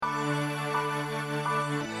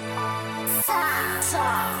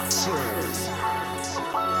I'm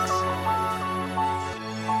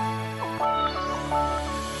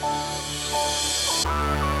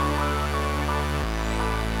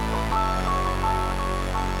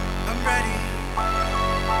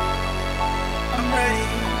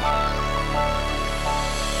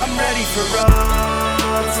ready for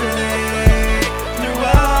all today, through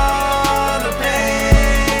all the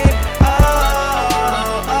pain,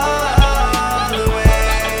 all the way,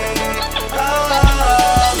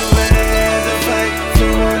 the fight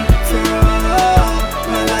for one, for all,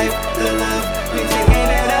 my life, the love, we taking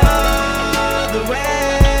it all the way,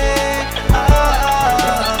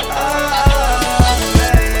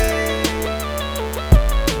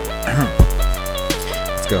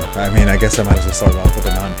 Let's go. I mean, I guess I might as well start off with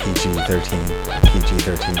a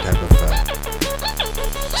PG-13 type of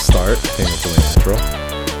start. I think it's only natural.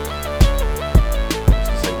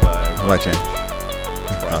 What, Jane?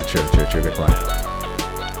 Oh, true. Good point.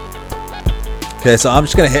 Okay, so I'm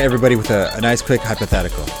just going to hit everybody with a nice quick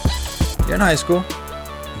hypothetical. You're in high school,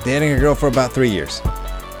 dating a girl for about 3 years.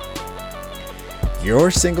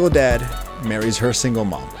 Your single dad marries her single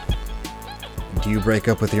mom. Do you break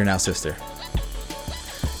up with your now sister?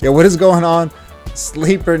 Yo, what is going on?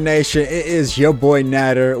 Sleeper Nation, it is your boy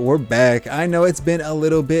Natter. We're back. I know it's been a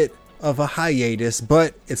little bit of a hiatus,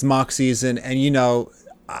 but it's mock season, and you know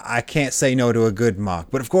I can't say no to a good mock.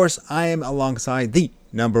 But of course, I am alongside the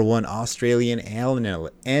 #1 Australian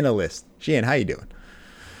analyst. Sheehan, how you doing?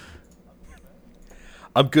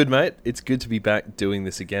 I'm good, mate. It's good to be back doing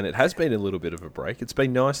this again. It has been a little bit of a break. It's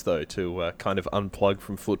been nice, though, to kind of unplug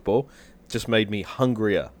from football. It just made me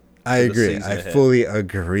hungrier. I agree. I fully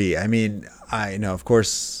agree. I mean, I know, of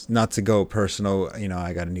course, not to go personal, you know,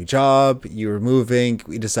 I got a new job, you were moving,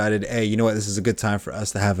 we decided, hey, you know what, this is a good time for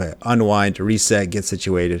us to have an unwind, reset, get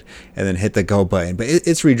situated, and then hit the go button. But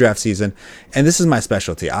it's redraft season, and this is my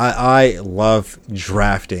specialty. I love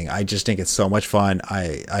drafting. I just think it's so much fun.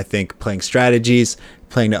 I think playing strategies,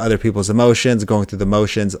 playing to other people's emotions, going through the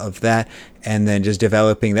motions of that, and then just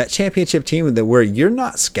developing that championship team that where you're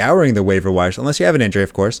not scouring the waiver wires, unless you have an injury,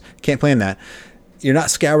 of course. Can't play in that. You're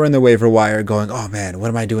not scouring the waiver wire going, oh man, what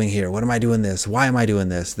am I doing here? What am I doing this? Why am I doing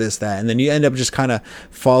this, that? And then you end up just kind of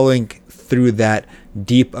falling through that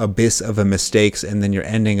deep abyss of a mistakes, and then you're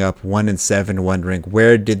ending up 1-7 wondering,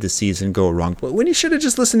 where did the season go wrong? But when you should have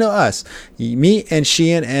just listened to us, me and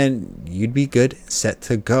Sheehan, and you'd be good, set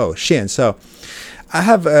to go. Sheehan, so I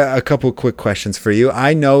have a couple quick questions for you.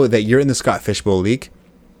 I know that you're in the Scott Fishbowl League.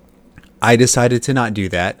 I decided to not do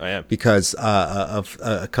that. I am. Because of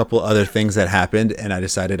a couple other things that happened, and I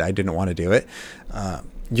decided I didn't want to do it.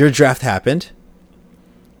 Your draft happened.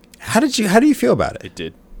 How do you feel about it? It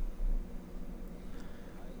did.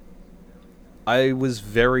 I was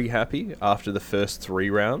very happy after the first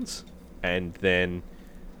 3 rounds, and then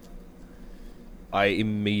I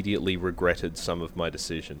immediately regretted some of my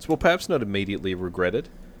decisions. Well, perhaps not immediately regretted,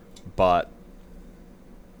 but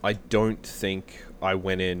I don't think I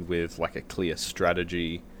went in with like a clear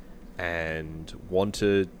strategy and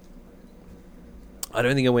wanted... I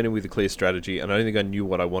don't think I went in with a clear strategy, and I don't think I knew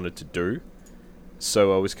what I wanted to do.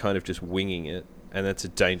 So I was kind of just winging it, and that's a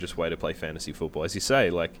dangerous way to play fantasy football. As you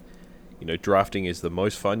say, like, you know, drafting is the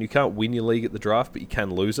most fun. You can't win your league at the draft, but you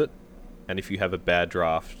can lose it. And if you have a bad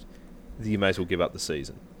draft, you may as well give up the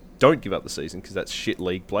season. Don't give up the season, because that's shit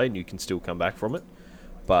league play, and you can still come back from it.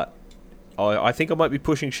 But I think I might be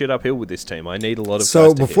pushing shit uphill with this team. I need a lot of...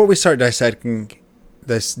 So before we start dissecting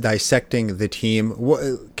the team,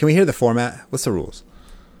 can we hear the format? What's the rules?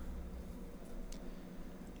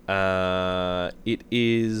 It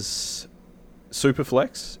is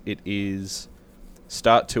Superflex. It is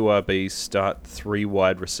start 2 RBs, start 3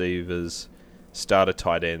 wide receivers, start a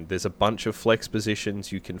tight end. There's a bunch of flex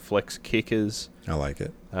positions. You can flex kickers. I like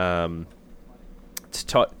it. It's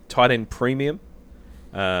tight end premium.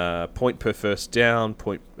 Point per first down,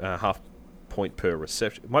 half point per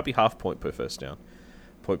reception. It might be half point per first down.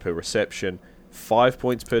 Point per reception. 5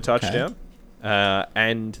 points per touchdown. Okay.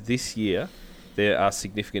 And this year, there are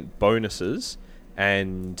significant bonuses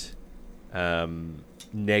and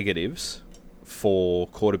negatives for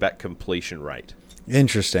quarterback completion rate.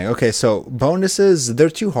 Interesting. Okay, so bonuses, they're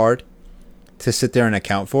too hard to sit there and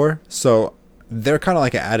account for. So they're kind of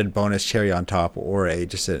like an added bonus cherry on top, or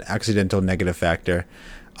just an accidental negative factor.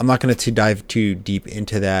 I'm not going to dive too deep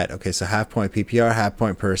into that. Okay, so half point PPR, half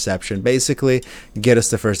point per reception. Basically, get us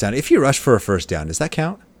the first down. If you rush for a first down, does that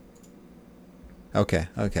count? Okay.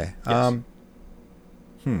 Yes.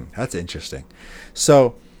 That's interesting.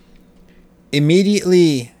 So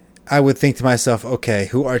immediately I would think to myself, okay,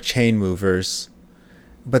 who are chain movers?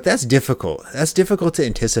 But that's difficult. That's difficult to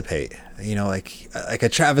anticipate. You know, like a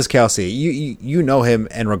Travis Kelce, you know him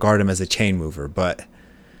and regard him as a chain mover, but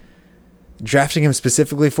drafting him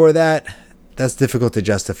specifically for that, that's difficult to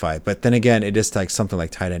justify. But then again, it is like something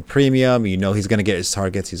like tight end premium. You know he's going to get his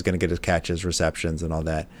targets, he's going to get his catches, receptions, and all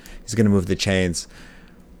that. He's going to move the chains.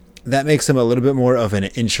 That makes him a little bit more of an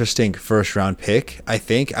interesting first round pick. I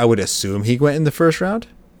think I would assume he went in the first round.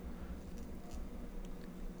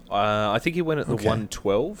 I think he went at the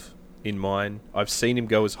 112 in mine. I've seen him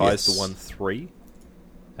go as high as the 1-3.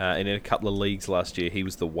 And in a couple of leagues last year, he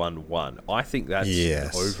was the 1-1. I think that's an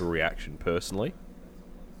overreaction, personally.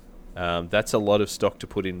 That's a lot of stock to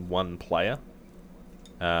put in one player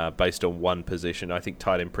based on one position. I think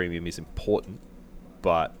tight end premium is important,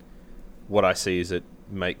 but what I see is it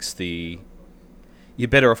makes you're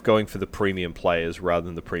better off going for the premium players rather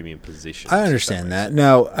than the premium positions. I understand that.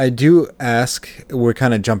 Now, I do ask, we're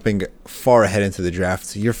kind of jumping far ahead into the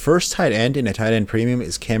draft. Your first tight end in a tight end premium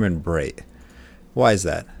is Cameron Brate. Why is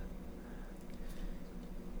that?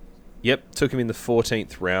 Yep, took him in the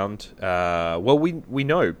 14th round. Well, we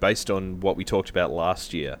know, based on what we talked about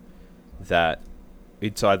last year, that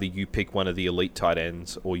it's either you pick one of the elite tight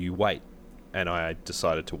ends or you wait. And I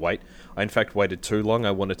decided to wait. I, in fact, waited too long.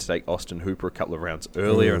 I wanted to take Austin Hooper a couple of rounds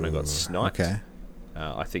earlier, and I got sniped. Okay.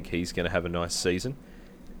 I think he's going to have a nice season.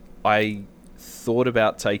 I thought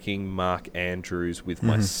about taking Mark Andrews with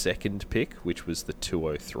my second pick, which was the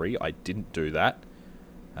 203. I didn't do that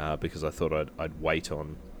because I thought I'd wait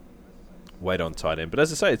on tight end. But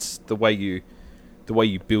as I say, it's the way you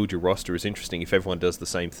build your roster is interesting. If everyone does the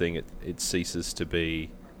same thing, it ceases to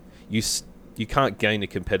be you can't gain a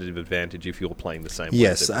competitive advantage if you're playing the same way.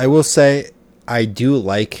 Yes, I will say I do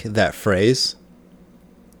like that phrase,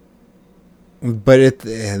 but it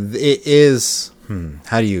is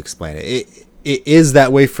how do you explain it? It is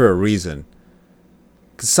that way for a reason.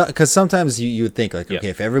 Because sometimes you would think like, okay,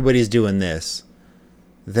 if everybody's doing this,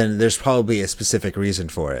 then there's probably a specific reason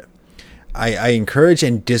for it. I encourage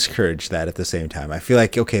and discourage that at the same time. I feel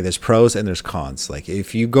like, okay, there's pros and there's cons. Like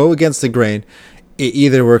if you go against the grain, it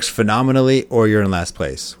either works phenomenally or you're in last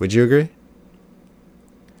place. Would you agree?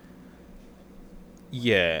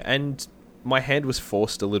 Yeah, and my hand was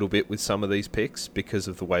forced a little bit with some of these picks because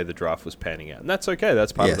of the way the draft was panning out. And that's okay.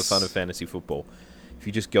 That's part of the fun of fantasy football. If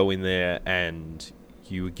you just go in there and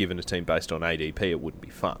you were given a team based on ADP, it wouldn't be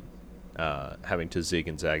fun. Having to zig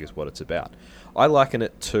and zag is what it's about. I liken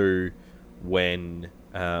it to when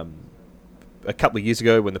a couple of years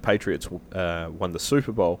ago when the Patriots won the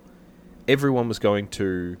Super Bowl, everyone was going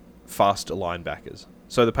to faster linebackers.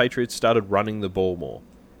 So the Patriots started running the ball more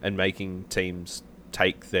and making teams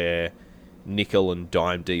take their nickel and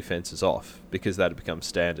dime defenses off because that had become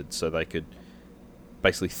standard, so they could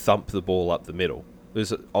basically thump the ball up the middle. It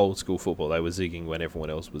was old school football. They were zigging when everyone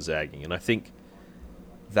else was zagging. And I think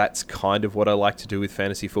that's kind of what I like to do with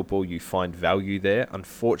fantasy football. You find value there.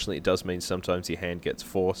 Unfortunately, it does mean sometimes your hand gets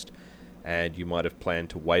forced and you might have planned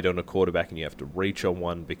to wait on a quarterback and you have to reach on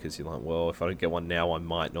one because you're like, well, if I don't get one now, I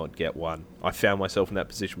might not get one. I found myself in that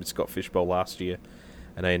position with Scott Fishbowl last year,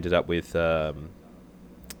 and I ended up with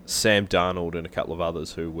Sam Darnold and a couple of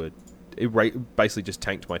others who were... It basically just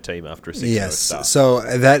tanked my team after a 6-0 start. So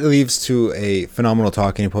that leads to a phenomenal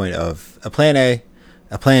talking point of a plan A,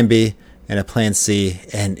 a plan B, and a plan C.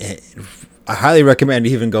 And I highly recommend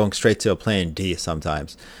even going straight to a plan D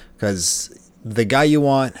sometimes, because the guy you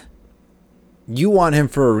want him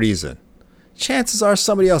for a reason. Chances are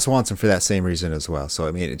somebody else wants him for that same reason as well. So,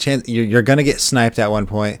 I mean, you're going to get sniped at one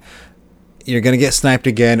point. You're going to get sniped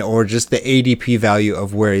again, or just the ADP value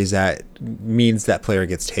of where he's at means that player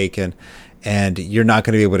gets taken, and you're not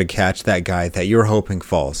going to be able to catch that guy that you're hoping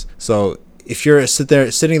falls. So if you're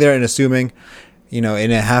sitting there and assuming, in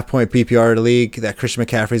a half-point PPR league that Christian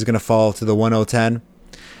McCaffrey is going to fall to the 110,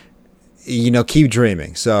 keep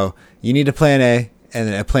dreaming. So you need a plan A and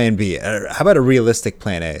then a plan B. How about a realistic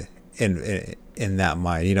plan A in that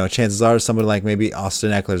mind? Chances are somebody like maybe Austin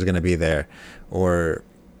Eckler is going to be there, or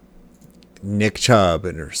Nick Chubb,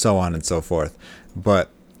 and so on and so forth. But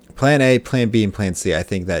plan A, plan B, and plan C, I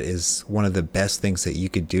think that is one of the best things that you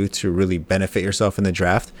could do to really benefit yourself in the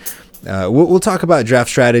draft. We'll talk about draft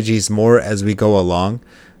strategies more as we go along.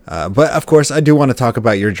 But of course, I do want to talk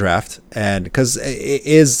about your draft, and because it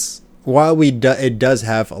is, while it does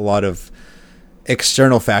have a lot of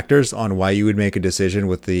external factors on why you would make a decision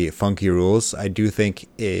with the funky rules, I do think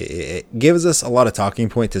it gives us a lot of talking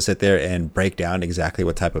point to sit there and break down exactly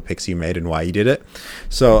what type of picks you made and why you did it.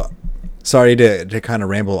 So Sorry to kind of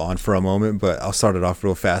ramble on for a moment, but I'll start it off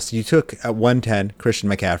real fast. You took at 110 Christian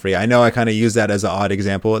McCaffrey. I know I kind of use that as an odd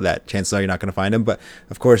example that chances are you're not going to find him, but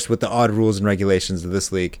of course with the odd rules and regulations of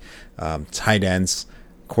this league, tight ends,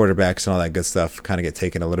 quarterbacks, and all that good stuff kind of get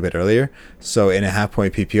taken a little bit earlier. So in a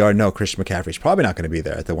half-point PPR, no, Christian McCaffrey's probably not going to be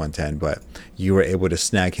there at the 110, but you were able to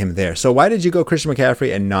snag him there. So why did you go Christian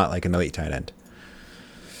McCaffrey and not like an elite tight end?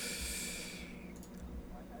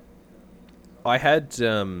 I had,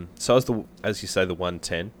 so I was as you say, the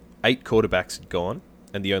 110. 8 quarterbacks had gone,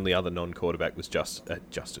 and the only other non-quarterback was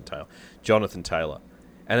Jonathan Taylor.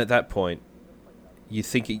 And at that point, you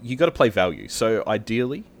think you got to play value. So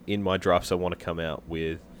ideally, in my drafts, I want to come out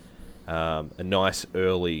with a nice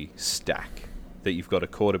early stack that you've got a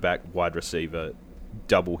quarterback, wide receiver,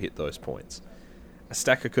 double hit those points. A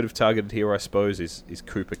stack I could have targeted here, I suppose, is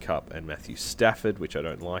Cooper Kupp and Matthew Stafford, which I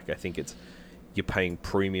don't like. I think you're paying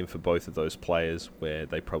premium for both of those players where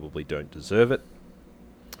they probably don't deserve it.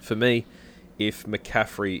 For me, if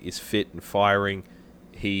McCaffrey is fit and firing,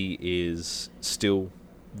 he is still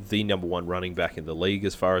the number one running back in the league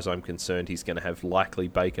as far as I'm concerned. He's going to have likely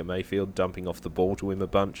Baker Mayfield dumping off the ball to him a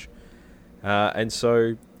bunch. And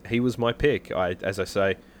so he was my pick. As I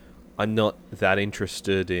say, I'm not that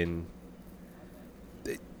interested in...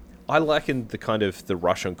 I liken the kind of the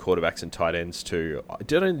rush on quarterbacks and tight ends to... I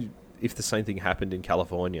don't know if the same thing happened in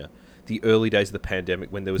California, the early days of the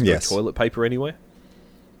pandemic when there was no toilet paper anywhere,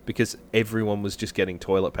 because everyone was just getting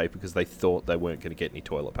toilet paper because they thought they weren't going to get any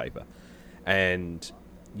toilet paper. And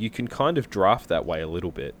you can kind of draft that way a little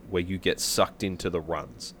bit, where you get sucked into the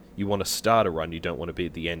runs. You want to start a run, you don't want to be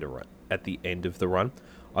at the end of the run.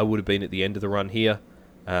 I would have been at the end of the run here,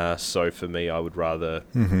 so for me, I would rather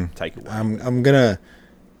take it away. I'm going to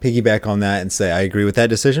piggyback on that and say I agree with that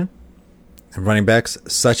decision. Running backs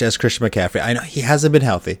such as Christian McCaffrey, I know he hasn't been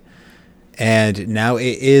healthy, and now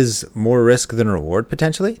it is more risk than reward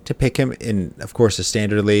potentially to pick him in, of course, a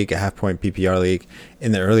standard league, a half-point PPR league,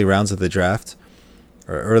 in the early rounds of the draft,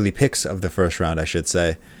 or early picks of the first round, I should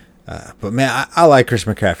say. But man, I like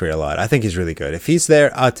Christian McCaffrey a lot. I think he's really good. If he's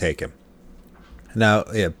there, I'll take him. Now,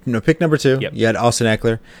 pick number 2, You had Austin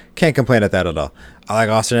Eckler. Can't complain at that at all. I like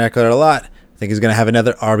Austin Eckler a lot. I think he's going to have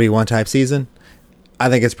another RB1 type season. I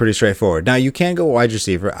think it's pretty straightforward. Now, you can go wide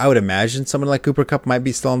receiver. I would imagine someone like Cooper Kupp might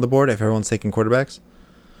be still on the board if everyone's taking quarterbacks.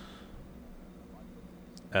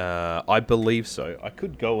 I believe so. I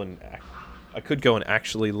could go and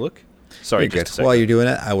actually look. Sorry, you're good. While you're doing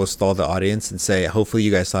it, I will stall the audience and say, hopefully you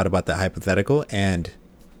guys thought about that hypothetical and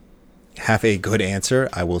have a good answer.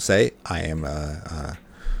 I will say I am.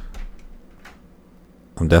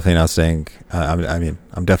 I'm definitely not saying. I'm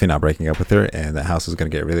definitely not breaking up with her, and the house is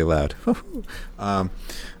going to get really loud. But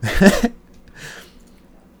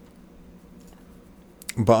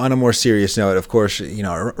on a more serious note, of course,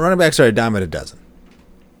 running backs are a dime a dozen.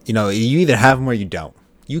 You either have them or you don't.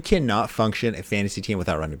 You cannot function a fantasy team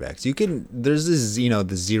without running backs. There's this,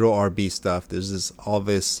 the zero RB stuff. There's all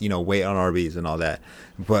this, weight on RBs and all that.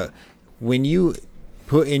 But when you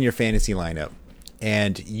put in your fantasy lineup,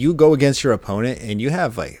 and you go against your opponent and you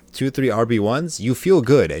have like 2 or 3 RB1s, you feel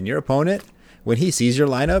good. And your opponent, when he sees your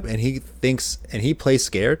lineup and he thinks and he plays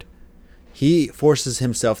scared, he forces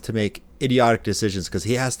himself to make idiotic decisions because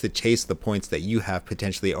he has to chase the points that you have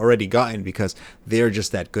potentially already gotten because they're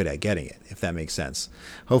just that good at getting it, if that makes sense.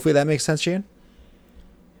 Hopefully that makes sense, Shane?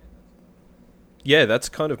 Yeah, that's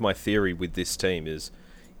kind of my theory with this team is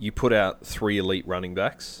you put out 3 elite running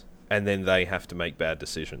backs and then they have to make bad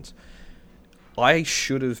decisions. I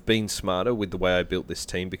should have been smarter with the way I built this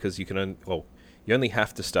team because you only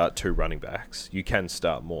have to start 2 running backs. You can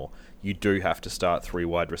start more. You do have to start 3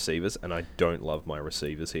 wide receivers, and I don't love my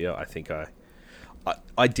receivers here. I think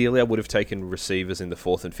ideally I would have taken receivers in the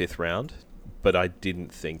 4th and 5th round, but I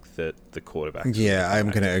didn't think that the quarterbacks... Yeah, I'm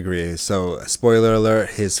going to agree. So, spoiler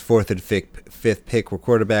alert, his 4th and 5th pick were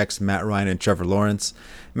quarterbacks, Matt Ryan and Trevor Lawrence.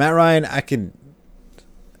 Matt Ryan, I could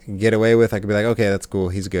get away with. I could be like, okay, that's cool.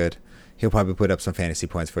 He's good. He'll probably put up some fantasy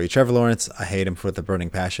points for you. Trevor Lawrence, I hate him for the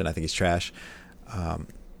burning passion. I think he's trash.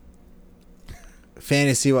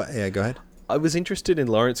 Fantasy, yeah, go ahead. I was interested in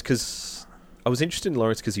Lawrence because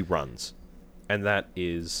he runs, and that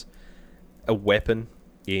is a weapon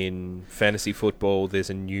in fantasy football.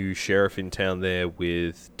 There's a new sheriff in town there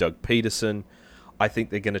with Doug Peterson. I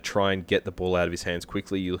think they're going to try and get the ball out of his hands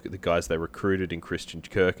quickly. You look at the guys they recruited in Christian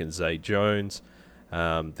Kirk and Zay Jones.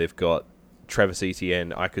 They've got Travis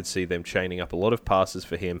Etienne. I could see them chaining up a lot of passes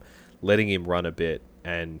for him, letting him run a bit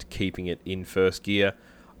and keeping it in first gear.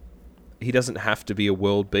 He doesn't have to be a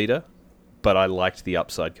world beater, but I liked the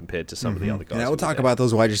upside compared to some of the other guys. And I will talk about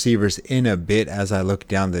those wide receivers in a bit as I look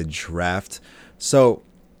down the draft. So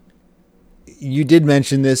you did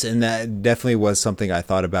mention this, and that definitely was something I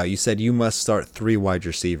thought about. You said you must start 3 wide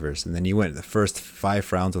receivers, and then you went the first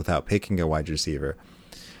 5 rounds without picking a wide receiver.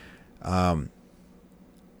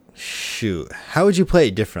 Shoot, how would you play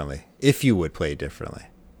it differently? If you would play it differently.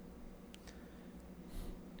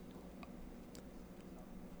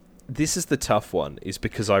 This is the tough one, is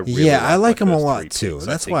because I really I like my them a first lot 3 too. picks.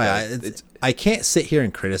 That's think why I can't sit here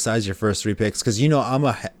and criticize your first 3 picks because I'm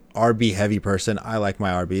a RB heavy person. I like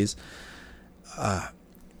my RBs.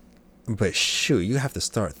 But shoot, you have to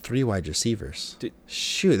start 3 wide receivers.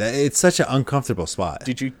 It's such an uncomfortable spot.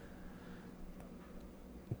 Did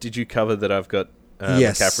you cover that I've got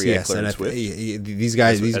yes, McCaffrey, Eckler, and Swift? These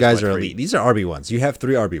guys are elite. These are RB1s. You have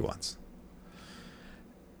 3 RB1s.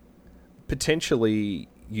 Potentially,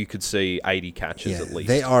 you could see 80 catches at least.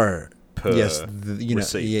 They are. Per yes,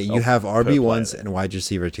 you have RB1s and wide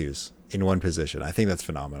receiver 2s in one position. I think that's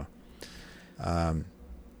phenomenal.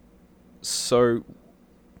 So,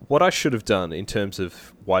 what I should have done in terms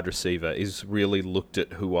of wide receiver is really looked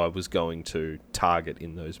at who I was going to target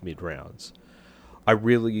in those mid rounds. I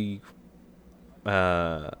really,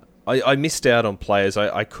 I missed out on players.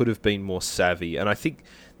 I could have been more savvy, and I think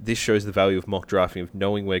this shows the value of mock drafting, of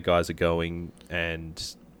knowing where guys are going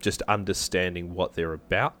and just understanding what they're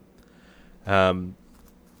about.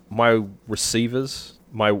 My receivers,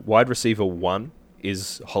 my wide receiver 1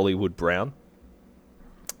 is Hollywood Brown.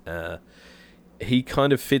 He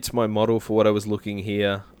kind of fits my model for what I was looking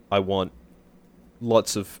here. I want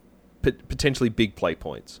lots of potentially big play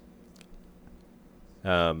points.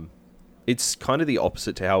 It's kind of the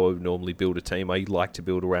opposite to how I would normally build a team. I like to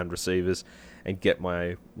build around receivers and get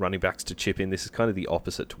my running backs to chip in. This is kind of the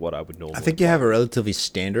opposite to what I would normally I think you have a relatively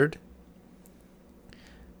standard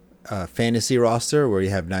fantasy roster where you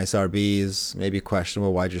have nice RBs, maybe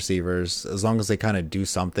questionable wide receivers. As long as they kind of do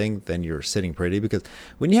something, then you're sitting pretty. Because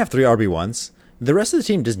when you have 3 RB1s, the rest of the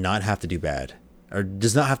team does not have to do bad. Or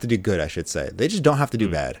does not have to do good, I should say. They just don't have to do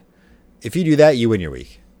bad. If you do that, you win your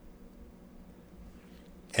week.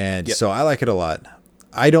 And so I like it a lot.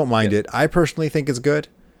 I don't mind it. I personally think it's good.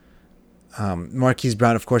 Marquise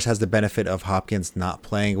Brown, of course, has the benefit of Hopkins not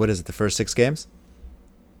playing, the first 6 games?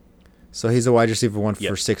 So he's a wide receiver 1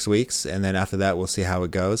 for 6 weeks, and then after that, we'll see how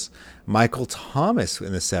it goes. Michael Thomas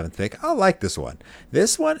in the 7th pick. I like this one.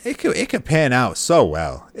 This one, it could pan out so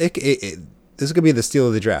well. This could be the steal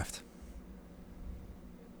of the draft.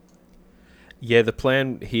 Yeah, the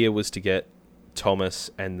plan here was to get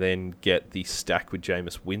Thomas and then get the stack with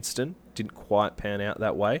Jameis Winston. Didn't quite pan out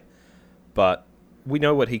that way, but we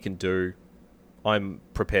know what he can do. I'm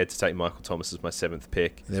prepared to take Michael Thomas as my 7th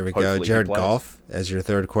pick. There we go. Jared Goff as your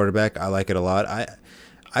 3rd quarterback. I like it a lot.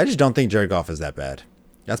 I just don't think Jared Goff is that bad.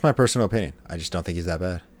 That's my personal opinion. I just don't think he's that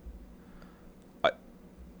bad.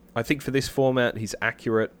 I think for this format, he's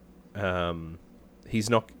accurate. He's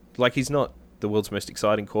not the world's most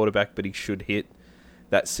exciting quarterback, but he should hit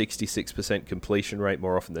that 66% completion rate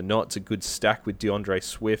more often than not. It's a good stack with DeAndre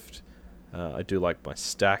Swift. I do like my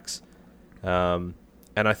stacks. And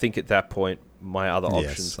I think at that point, my other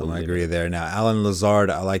options will I agree there. Now, Alan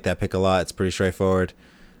Lazard, I like that pick a lot. It's pretty straightforward.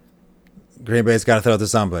 Green Bay's got to throw it to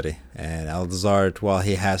somebody. And Alan Lazard, while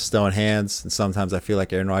he has stone hands, and sometimes I feel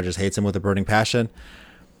like Aaron Rodgers hates him with a burning passion,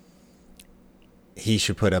 he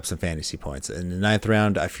should put up some fantasy points. In the 9th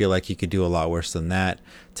round, I feel like he could do a lot worse than that.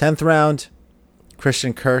 10th round,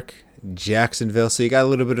 Christian Kirk, Jacksonville. So you got a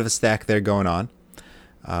little bit of a stack there going on.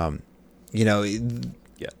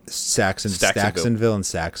 Saxonville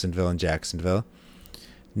and Jacksonville.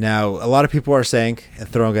 Now, a lot of people are saying, and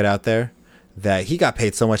throwing it out there, that he got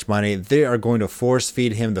paid so much money, they are going to force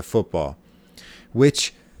feed him the football,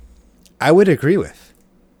 which I would agree with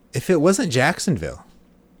if it wasn't Jacksonville.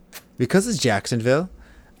 Because it's Jacksonville,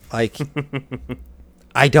 like,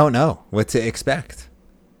 I don't know what to expect.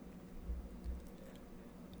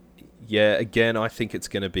 Yeah, again, I think it's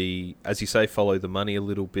going to be, as you say, follow the money a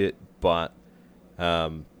little bit, but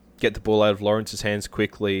get the ball out of Lawrence's hands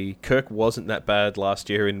quickly. Kirk wasn't that bad last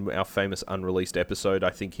year in our famous unreleased episode.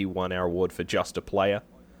 I think he won our award for just a player.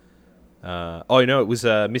 It was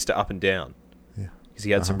Mr. Up and Down. Yeah. Because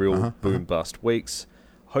he had some real boom-bust weeks.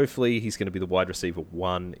 Hopefully, he's going to be the wide receiver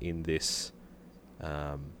 1 in this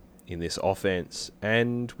offense,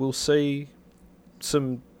 and we'll see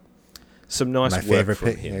some nice work favorite from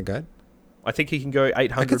pick. him. Yeah, good. I think he can go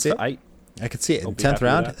 800 for 8. I could see it. In 10th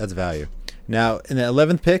round, that's value. Now, in the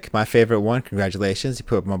 11th pick, my favorite one, congratulations, you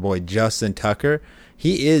put up my boy Justin Tucker.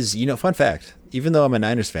 He is, fun fact, even though I'm a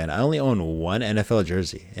Niners fan, I only own 1 NFL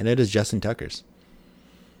jersey, and it is Justin Tucker's.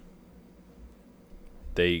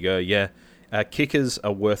 There you go, yeah. Kickers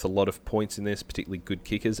are worth a lot of points in this, particularly good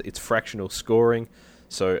kickers. It's fractional scoring,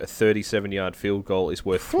 So a 37-yard field goal is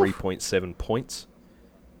worth 3.7 points.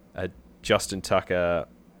 Justin Tucker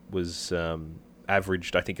was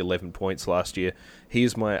averaged, I think, 11 points last year. He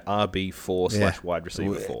is my RB4 / wide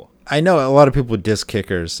receiver 4. I know a lot of people diss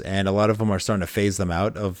kickers, and a lot of them are starting to phase them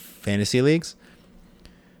out of fantasy leagues.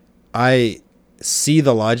 I see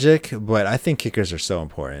the logic, but I think kickers are so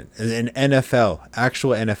important. In NFL,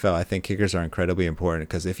 actual NFL, I think kickers are incredibly important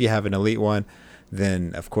because if you have an elite one,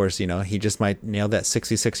 then of course, he just might nail that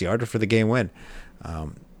 66-yarder for the game win.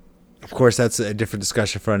 Of course, that's a different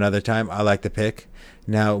discussion for another time. I like the pick.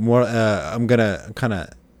 Now, I'm going to kind of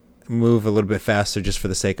move a little bit faster just for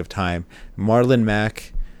the sake of time. Marlon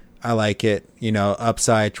Mack, I like it.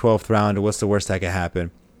 Upside, 12th round. What's the worst that could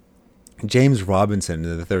happen? James Robinson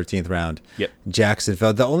in the 13th round. Yep.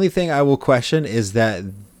 Jacksonville. The only thing I will question is that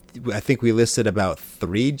I think we listed about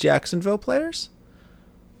 3 Jacksonville players.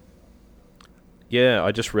 Yeah,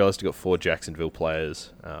 I just realized I got 4 Jacksonville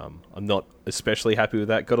players. I'm not especially happy with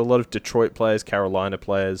that. Got a lot of Detroit players, Carolina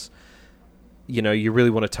players. You really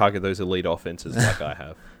want to target those elite offenses like I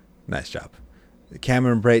have. Nice job.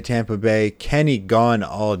 Cameron Brate, Tampa Bay. Kenny gone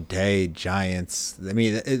all day, Giants. I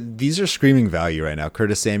mean, these are screaming value right now.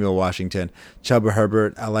 Curtis Samuel, Washington. Chuba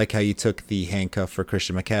Herbert. I like how you took the handcuff for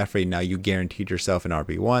Christian McCaffrey. Now you guaranteed yourself an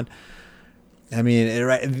RB1. I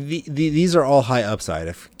mean, these are all high upside.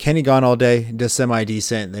 If Kenny gone all day, does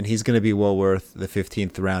semi-decent, then he's going to be well worth the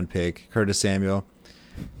 15th round pick. Curtis Samuel,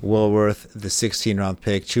 well worth the 16th round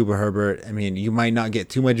pick. Chuba Herbert, I mean, you might not get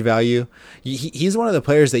too much value. He's one of the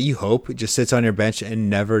players that you hope just sits on your bench and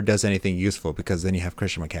never does anything useful because then you have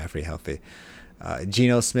Christian McCaffrey healthy.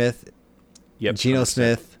 Geno Smith. Yep. Geno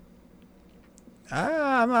Smith.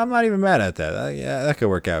 I'm not even mad at that. Yeah, that could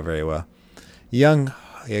work out very well. Young.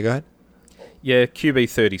 Yeah, go ahead. Yeah, QB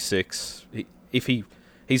 36.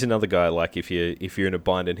 He's another guy. Like if you're in a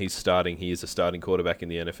bind and he's starting, he is a starting quarterback in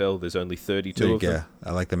the NFL. There's only 32 of them.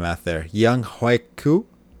 I like the math there. Young Huiku,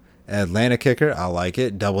 Atlanta kicker. I like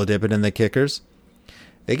it. Double dipping in the kickers.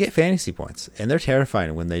 They get fantasy points and they're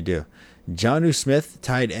terrifying when they do. Jonnu Smith,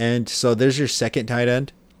 tight end. So there's your second tight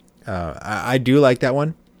end. I do like that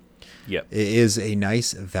one. Yep. It is a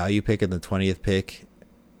nice value pick in the 20th pick.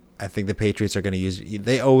 I think the Patriots are going to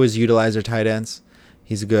they always utilize their tight ends.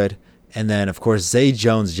 He's good. And then, of course, Zay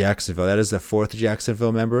Jones, Jacksonville. That is the 4th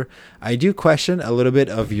Jacksonville member. I do question a little bit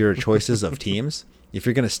of your choices of teams. If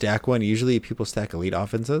you're going to stack one, usually people stack elite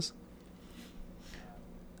offenses.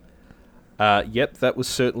 Yep, that was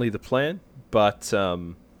certainly the plan. But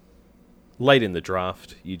late in the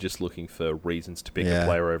draft, you're just looking for reasons to pick a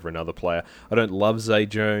player over another player. I don't love Zay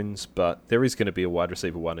Jones, but there is going to be a wide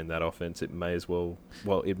receiver 1 in that offense. It may as well.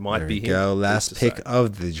 Well, it might be him. There we go. Last pick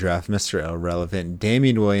of the draft, Mr. Irrelevant,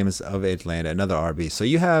 Damian Williams of Atlanta, another RB. So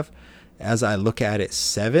you have, as I look at it,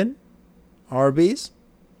 7 RBs.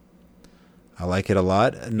 I like it a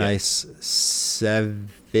lot. A nice 7.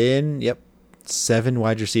 Yep, 7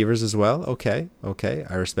 wide receivers as well. Okay,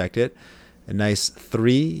 I respect it. A nice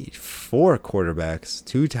 4 quarterbacks,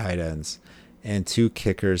 2 tight ends, and 2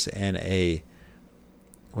 kickers, and a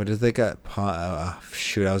what did they got?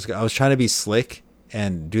 Shoot, I was trying to be slick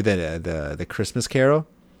and do the Christmas Carol.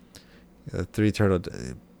 The 3 turtle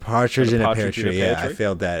partridge in a pear tree. Yeah, I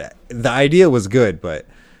failed that. The idea was good, but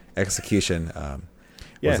execution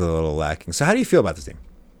was a little lacking. So, how do you feel about this team?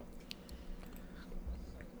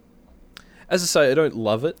 As I say, I don't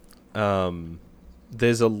love it.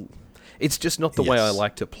 It's just not the way I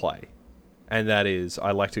like to play. And that is,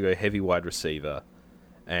 I like to go heavy wide receiver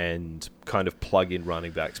and kind of plug in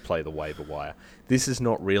running backs, play the waiver wire. This is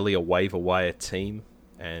not really a waiver wire team,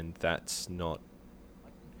 and that's not...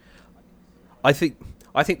 I think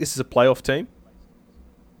this is a playoff team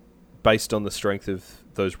based on the strength of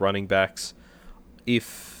those running backs.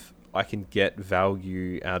 If I can get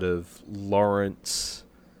value out of Lawrence,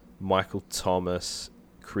 Michael Thomas,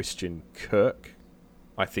 Christian Kirk,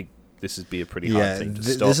 I think this would be a pretty hard team to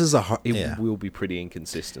stop. This is It will be pretty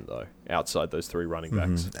inconsistent, though, outside those 3 running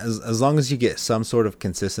backs. Mm-hmm. As long as you get some sort of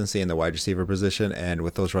consistency in the wide receiver position and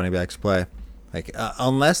with those running backs play, like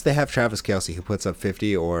unless they have Travis Kelce who puts up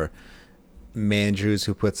 50 or Mandrews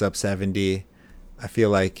who puts up 70, I feel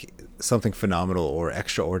like something phenomenal or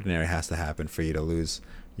extraordinary has to happen for you to lose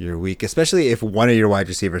your week, especially if one of your wide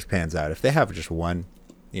receivers pans out. If they have just one,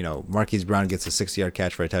 Marquise Brown gets a 60-yard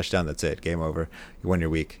catch for a touchdown, that's it. Game over. You won your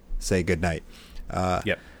week. Say good night.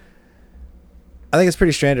 Yep. I think it's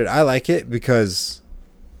pretty standard. I like it because,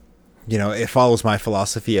 it follows my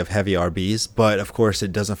philosophy of heavy RBs, but of course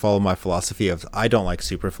it doesn't follow my philosophy of I don't like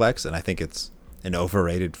Superflex, and I think it's an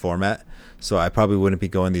overrated format. So I probably wouldn't be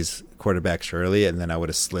going these quarterbacks early, and then I would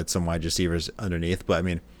have slid some wide receivers underneath. But I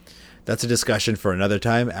mean, that's a discussion for another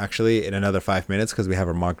time, actually, in another 5 minutes, because we have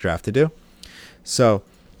our mock draft to do. So,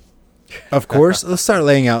 of course, let's start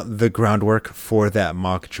laying out the groundwork for that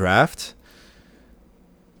mock draft.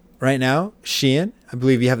 Right now, Sheehan, I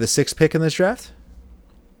believe you have the 6th pick in this draft.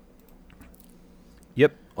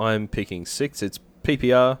 Yep, I'm picking 6. It's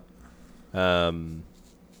PPR,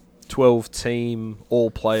 12 team,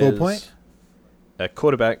 all players. Full point? A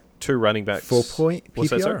quarterback, 2 running backs. Full point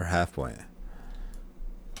What's that, PPR sorry? or half point?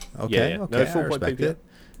 Okay, Yeah. okay, No, full I point respect PPR. it.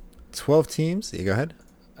 12 teams. You go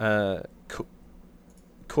ahead.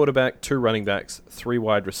 Quarterback, 2 running backs, 3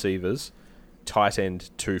 wide receivers, tight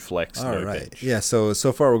end, 2 flex. All no right. bench. Yeah, so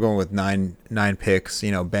far we're going with nine picks,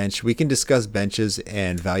 bench. We can discuss benches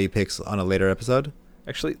and value picks on a later episode.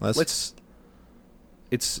 Actually, Let's-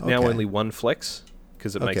 It's now Okay. only 1 flex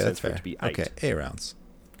because it makes Okay, sense that's for it fair. to be 8. Okay, 8 rounds.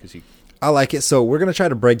 Because you I like it. So we're going to try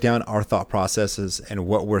to break down our thought processes and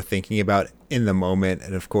what we're thinking about in the moment.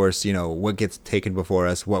 And of course, what gets taken before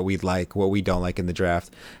us, what we like, what we don't like in the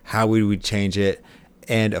draft, how we would change it.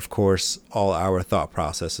 And of course, all our thought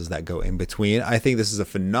processes that go in between. I think this is a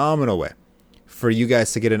phenomenal way for you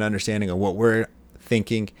guys to get an understanding of what we're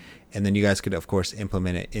thinking. And then you guys could, of course,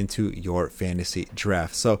 implement it into your fantasy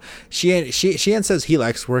draft. So Sheehan says he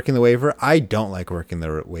likes working the waiver. I don't like working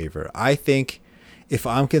the waiver. I think if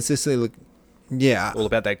I'm consistently all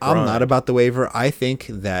about that I'm grind. not about the waiver. I think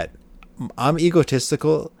that I'm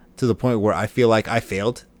egotistical to the point where I feel like I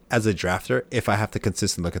failed as a drafter if I have to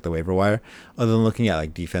consistently look at the waiver wire, other than looking at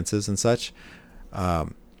like defenses and such.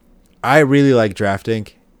 I really like drafting,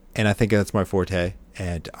 and I think that's my forte,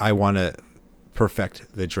 and I want to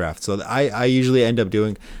perfect the draft. So I usually end up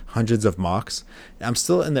doing hundreds of mocks. I'm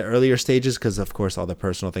still in the earlier stages because, of course, all the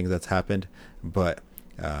personal things that's happened, but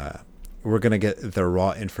we're going to get the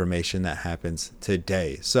raw information that happens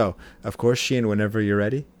today. So, of course, Sheehan, whenever you're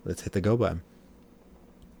ready, let's hit the go button.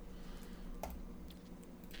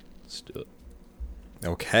 Let's do it.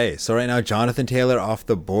 Okay, so right now, Jonathan Taylor off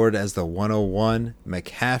the board as the 101.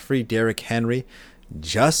 McCaffrey, Derrick Henry,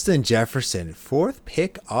 Justin Jefferson, 4th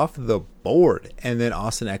pick off the board. And then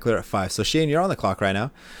Austin Eckler at 5. So, Sheehan, you're on the clock right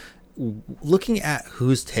now. Looking at who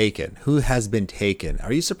has been taken,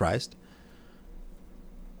 are you surprised?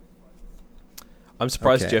 I'm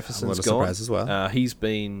surprised Okay, Jefferson's I'm a little gone. surprised as well. He's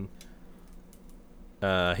been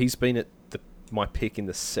at my pick in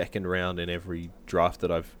the 2nd round in every draft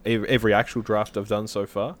that every actual draft I've done so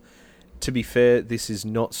far. To be fair, this is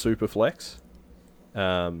not super flex,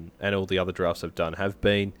 and all the other drafts I've done have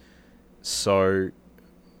been. So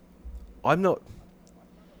I'm not.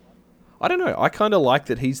 I don't know. I kind of like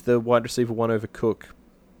that he's the wide receiver 1 over Cook,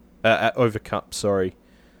 over Cup. Sorry.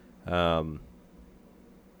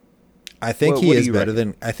 I think What he do is you better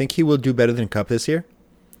reckon? than. I think he will do better than Cup this year.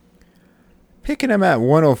 Picking him at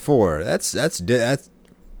 104. That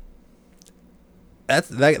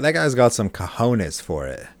guy's got some cojones for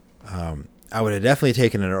it. I would have definitely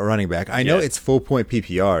taken a running back. I know Yeah. it's full point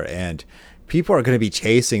PPR, and people are going to be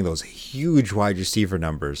chasing those huge wide receiver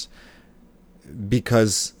numbers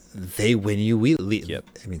because they win you Yep.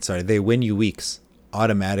 they win you weeks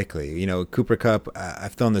automatically. Cooper Kupp,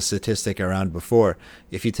 I've thrown the statistic around before.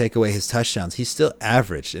 If you take away his touchdowns, he's still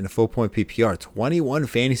averaged in a full point PPR 21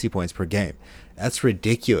 fantasy points per game. That's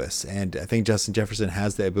ridiculous. And I think Justin Jefferson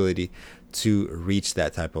has the ability to reach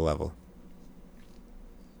that type of level.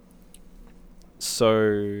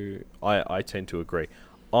 So I tend to agree.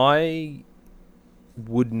 I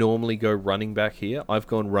would normally go running back here. I've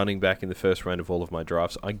gone running back in the 1st round of all of my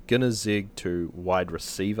drafts. I'm going to zig to wide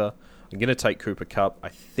receiver. I'm going to take Cooper Kupp. I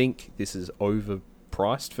think this is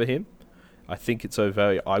overpriced for him. I think it's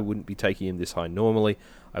overvalued. I wouldn't be taking him this high normally.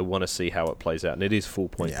 I want to see how it plays out. And it is full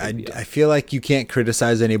point. Yeah, PPR. I feel like you can't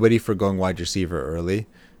criticize anybody for going wide receiver early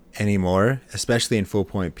anymore, especially in full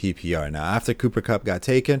point PPR. Now, after Cooper Kupp got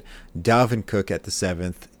taken, Dalvin Cook at the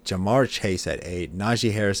 7th, Jamar Chase at 8,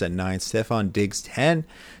 Najee Harris at 9, Stephon Diggs 10,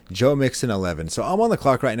 Joe Mixon 11. So I'm on the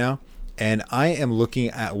clock right now, and I am looking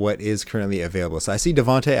at what is currently available. So I see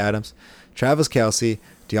Devontae Adams, Travis Kelce,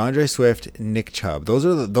 DeAndre Swift, Nick Chubb.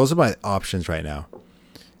 Those are my options right now.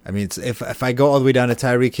 I mean, if I go all the way down to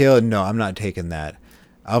Tyreek Hill, no, I'm not taking that.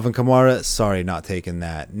 Alvin Kamara, sorry, not taking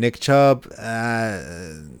that. Nick Chubb,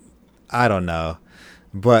 I don't know.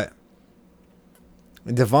 But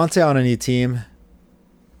Devontae on a new team,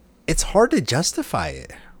 it's hard to justify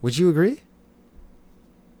it. Would you agree?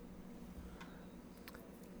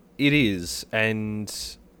 It is. And,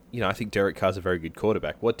 I think Derek Carr's a very good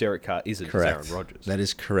quarterback. What Derek Carr isn't is Correct. Aaron Rodgers. That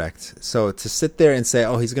is correct. So to sit there and say,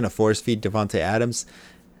 oh, he's going to force feed Devontae Adams,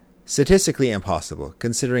 statistically impossible,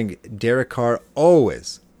 considering Derek Carr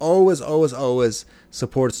always always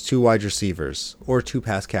supports two wide receivers or two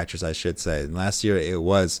pass catchers, I should say. And last year it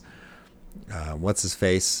was what's his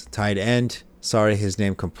face, tight end. Sorry, his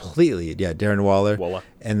name completely. Yeah, Darren Waller.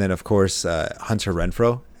 And then of course Hunter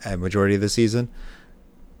Renfrow at majority of the season.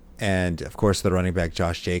 And of course the running back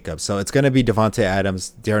Josh Jacobs. So it's going to be Devontae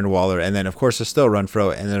Adams, Darren Waller, and then of course there's still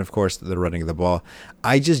Renfrow, and then of course the running of the ball.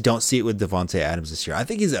 I just don't see it with Devontae Adams this year. I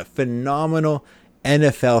think he's a phenomenal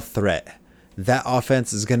NFL threat. That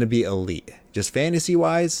offense is going to be elite. Just fantasy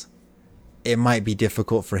wise, it might be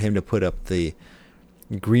difficult for him to put up the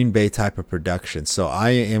Green Bay type of production. So I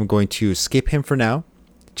am going to skip him for now.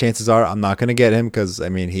 Chances are I'm not going to get him because, I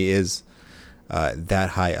mean, he is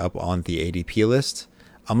that high up on the ADP list.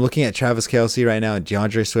 I'm looking at Travis Kelce right now,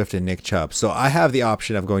 DeAndre Swift and Nick Chubb. So I have the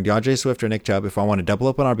option of going DeAndre Swift or Nick Chubb if I want to double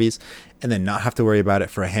up on RBs and then not have to worry about it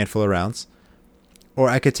for a handful of rounds. Or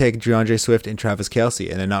I could take DeAndre Swift and Travis Kelce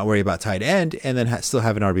and then not worry about tight end and then still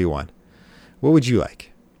have an RB1. What would you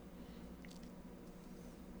like?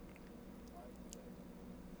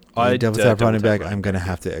 I double tap running back. I'm going to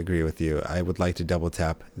have to agree with you. I would like to double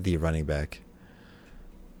tap the running back.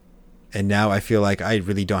 And now I feel like I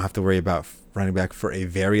really don't have to worry about running back for a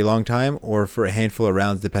very long time or for a handful of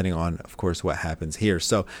rounds, depending on, of course, what happens here.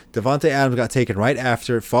 So Devontae Adams got taken right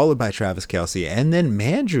after, followed by Travis Kelce, and then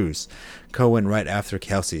Mandrews Cohen right after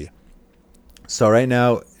Kelce. So right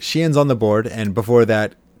now, Sheehan's on the board, and before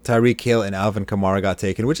that, Tyreek Hill and Alvin Kamara got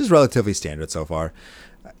taken, which is relatively standard so far.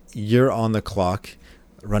 You're on the clock.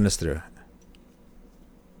 Run us through.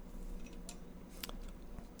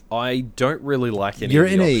 I don't really like any of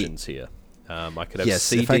the options here. I could have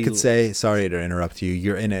CD. If I could say, sorry to interrupt you,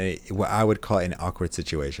 you're in what I would call an awkward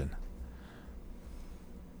situation.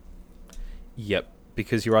 Yep,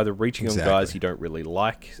 because you're either reaching on guys you don't really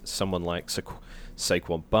like, someone like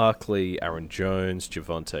Saquon Barkley, Aaron Jones,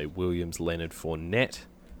 Javonte Williams, Leonard Fournette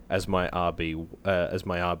as my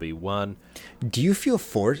RB1. Do you feel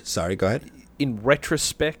forced? Sorry, go ahead. In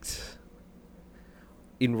retrospect,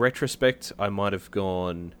 I might have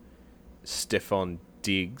gone Stephon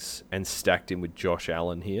Diggs and stacked him with Josh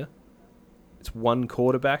Allen here. It's one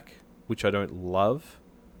quarterback, which I don't love.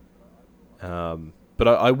 But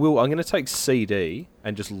I will. I'm going to take CD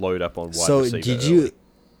and just load up on wide receiver.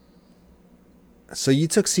 So you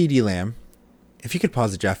took CD Lamb. If you could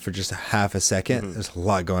pause the draft for just a half a second, there's a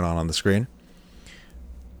lot going on the screen.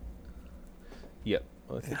 Yep.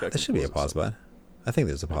 There should be a pause button. I think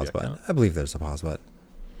there's a pause button. I believe there's a pause button.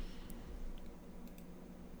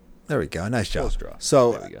 There we go. Nice job.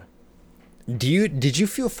 So, there we go. Did you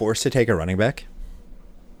feel forced to take a running back?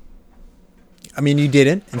 I mean, you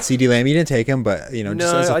didn't. And CD Lamb, you didn't take him, but just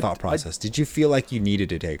as a thought process, did you feel like you needed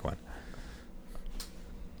to take one?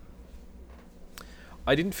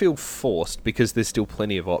 I didn't feel forced because there's still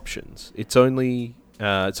plenty of options. It's only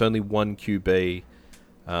one QB.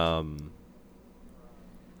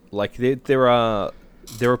 There are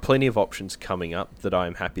plenty of options coming up that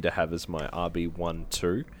I'm happy to have as my RB1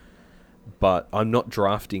 too, but I'm not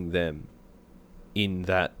drafting them in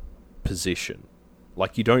that position.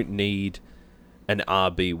 Like, you don't need an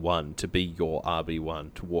RB1 to be your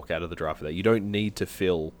RB1 to walk out of the draft with that. You don't need to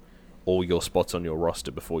fill all your spots on your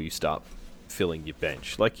roster before you start filling your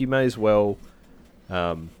bench. Like, you may as well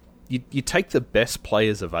you take the best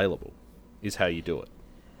players available is how you do it,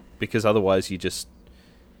 because otherwise you're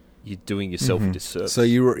doing yourself a disservice. So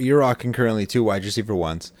you're rocking currently 2 wide receiver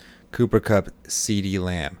ones, Cooper Kupp, CD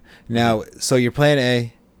Lamb. Now, so your plan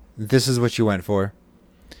A, this is what you went for.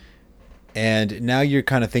 And now you're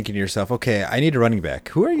kind of thinking to yourself, okay, I need a running back.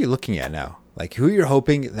 Who are you looking at now? Like, who you're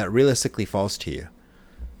hoping that realistically falls to you?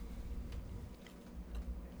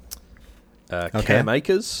 Cam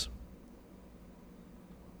Akers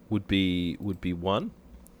would be one.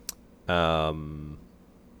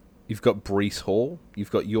 You've got Breece Hall.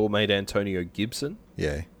 You've got your mate Antonio Gibson.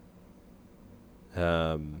 Yeah.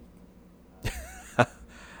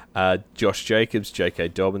 Josh Jacobs, J.K.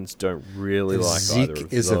 Dobbins. Don't really like Zeke either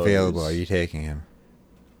of is those. available. Are you taking him?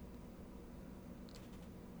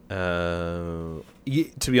 To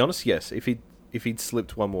be honest, yes. If he'd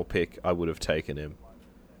slipped one more pick, I would have taken him.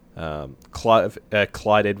 Clyde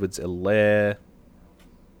Edwards-Helaire,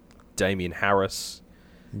 Damian Harris,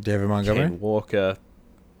 David Montgomery, Ken Walker.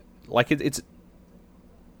 Like it's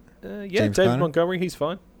David Conner? Montgomery. He's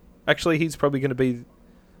fine. Actually, he's probably going to be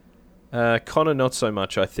Connor. Not so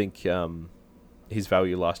much. I think his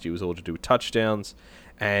value last year was all to do with touchdowns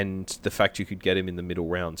and the fact you could get him in the middle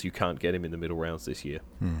rounds. You can't get him in the middle rounds this year.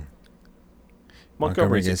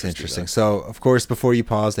 Montgomery is interesting. So, of course, before you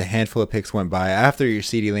paused, a handful of picks went by. After your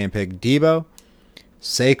CD Lamb pick, Debo,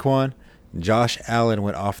 Saquon, Josh Allen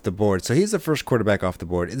went off the board. So he's the first quarterback off the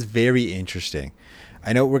board. It's very interesting.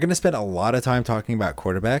 I know we're going to spend a lot of time talking about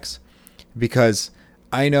quarterbacks because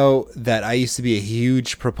I know that I used to be a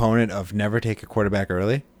huge proponent of never take a quarterback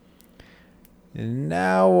early. And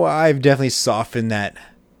now I've definitely softened that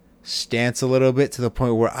stance a little bit to the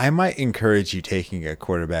point where I might encourage you taking a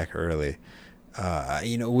quarterback early.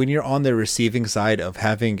 When you're on the receiving side of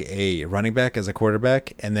having a running back as a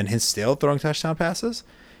quarterback and then him still throwing touchdown passes,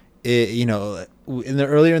 earlier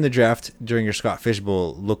in the draft during your Scott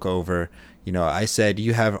Fishbowl look over, I said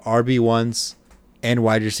you have RB1s and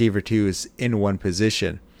wide receiver 2s in one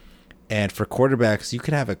position. And for quarterbacks, you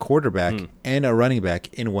can have a quarterback and a running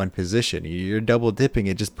back in one position. You're double dipping.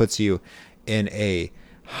 It just puts you in a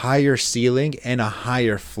higher ceiling and a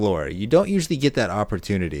higher floor. You don't usually get that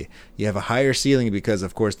opportunity. You have a higher ceiling because,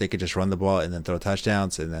 of course, they could just run the ball and then throw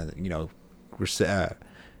touchdowns and then,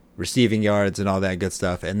 receiving yards and all that good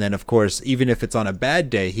stuff. And then, of course, even if it's on a bad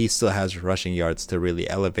day, he still has rushing yards to really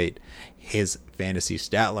elevate his fantasy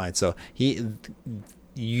stat line. So you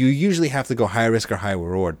usually have to go high risk or high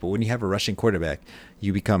reward. But when you have a rushing quarterback,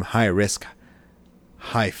 you become high risk,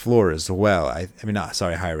 high floor as well. High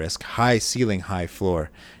risk, high ceiling, high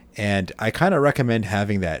floor. And I kind of recommend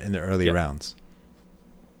having that in the early rounds.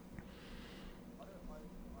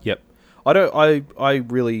 Yep. I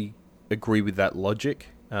really agree with that logic.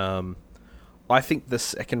 I think the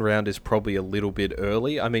second round is probably a little bit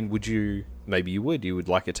early. I mean, you would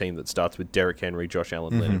like a team that starts with Derrick Henry, Josh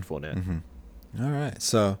Allen, Leonard Fournette. Mm-hmm. All right.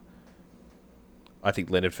 So I think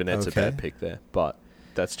Leonard Fournette's a bad pick there, but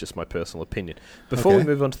that's just my personal opinion. Before we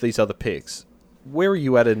move on to these other picks, where are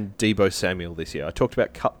you at in Deebo Samuel this year? I talked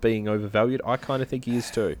about Kupp being overvalued. I kind of think he is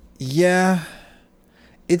too. Yeah.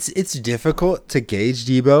 It's difficult to gauge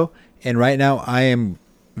Deebo, and right now I am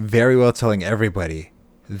very well telling everybody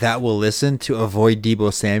that will listen to avoid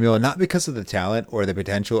Deebo Samuel, not because of the talent or the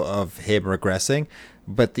potential of him regressing,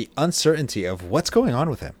 but the uncertainty of what's going on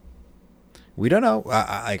with him. We don't know.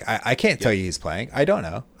 I can't tell you he's playing. I don't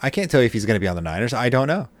know. I can't tell you if he's going to be on the Niners. I don't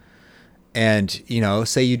know. And,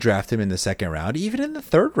 say you draft him in the second round, even in the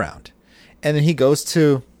third round, and then he goes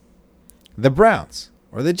to the Browns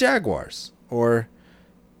or the Jaguars or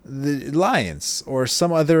the Lions or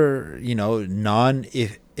some other,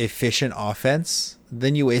 non-efficient offense,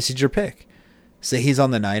 then you wasted your pick. Say he's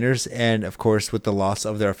on the Niners, and of course, with the loss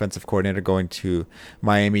of their offensive coordinator going to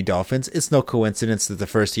Miami Dolphins, it's no coincidence that the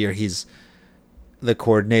first year he's the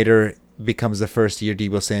coordinator becomes the first year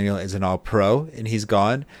Deebo Samuel is an all-pro, and he's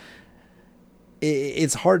gone.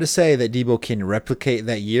 It's hard to say that Deebo can replicate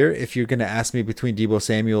that year. If you're going to ask me between Deebo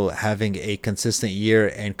Samuel having a consistent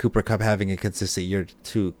year and Cooper Kupp having a consistent year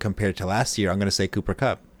compared to last year, I'm going to say Cooper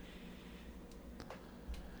Kupp.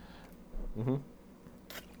 Mm-hmm.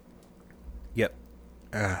 Yep.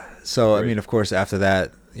 So, I mean, of course, after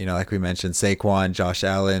that, like we mentioned, Saquon, Josh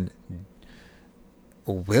Allen,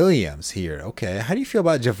 Williams here. Okay. How do you feel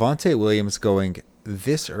about Javonte Williams going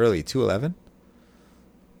this early, 211?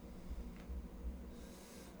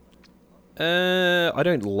 I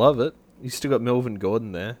don't love it. You've still got Melvin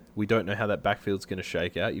Gordon there. We don't know how that backfield's going to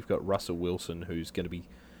shake out. You've got Russell Wilson, who's going to be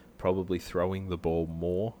probably throwing the ball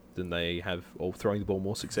more than they have, or throwing the ball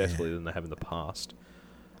more successfully than they have in the past.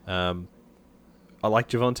 I like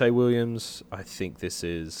Javonte Williams. I think this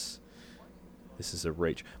is a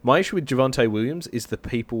reach. My issue with Javonte Williams is the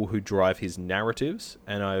people who drive his narratives,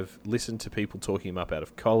 and I've listened to people talking him up out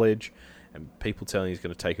of college, and people telling he's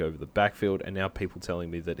going to take over the backfield, and now people telling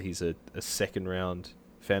me that he's a second-round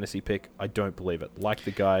fantasy pick. I don't believe it. Like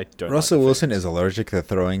the guy, don't. Russell like the Wilson fans. is allergic to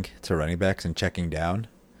throwing to running backs and checking down.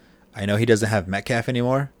 I know he doesn't have Metcalf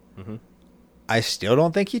anymore. Mm-hmm. I still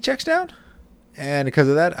don't think he checks down, and because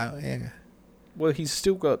of that, well, he's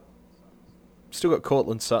still got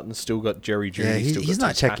Cortland Sutton, still got Jerry Jeudy. Yeah, he's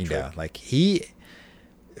not checking down. Like it's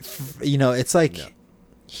like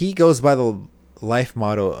he goes by the life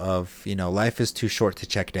motto of, life is too short to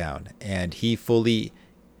check down, and he fully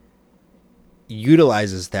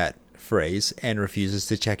utilizes that phrase and refuses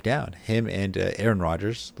to check down. Him and Aaron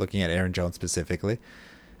Rodgers, looking at Aaron Jones specifically,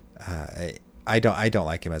 I don't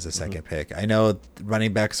like him as a second pick. I know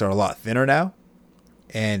running backs are a lot thinner now,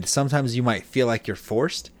 and sometimes you might feel like you're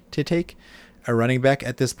forced to take a running back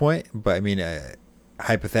at this point, but I mean,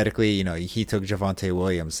 hypothetically, he took Javonte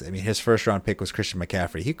Williams. I mean, his first round pick was Christian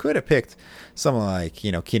McCaffrey. He could have picked someone like,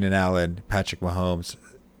 Keenan Allen, Patrick Mahomes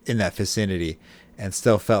in that vicinity, and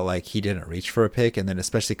still felt like he didn't reach for a pick. And then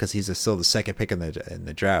especially because he's still the second pick in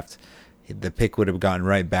the draft, the pick would have gone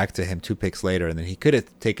right back to him 2 picks later, and then he could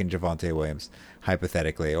have taken Javonte Williams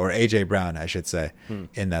hypothetically, or AJ Brown, I should say,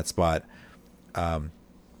 in that spot.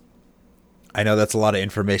 I know that's a lot of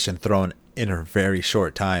information thrown in a very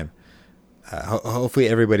short time. Hopefully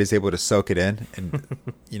everybody's able to soak it in and,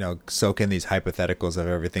 soak in these hypotheticals of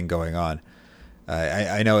everything going on.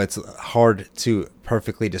 I know it's hard to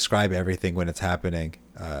perfectly describe everything when it's happening,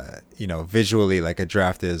 visually like a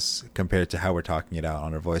draft is compared to how we're talking it out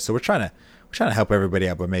on our voice. So we're trying to help everybody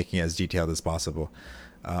out by making it as detailed as possible.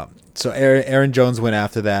 So Aaron Jones went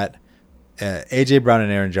after that. AJ Brown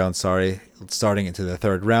and Aaron Jones, starting into the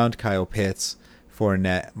third round. Kyle Pitts,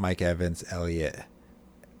 Fournette, Mike Evans, Elliott.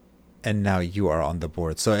 And now you are on the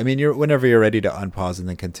board. So, I mean, whenever you're ready to unpause and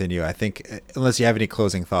then continue, I think, unless you have any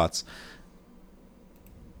closing thoughts.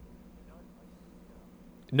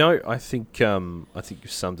 No, I think you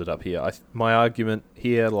summed it up here. My argument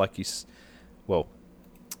here,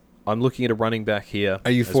 I'm looking at a running back here. Are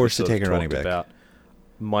you forced to take a running back?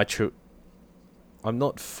 I'm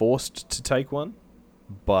not forced to take one,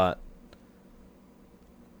 but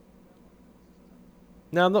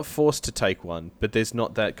no, I'm not forced to take one. But there's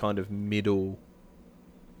not that kind of middle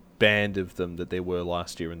band of them that there were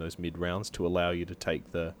last year in those mid rounds to allow you to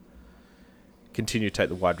continue to take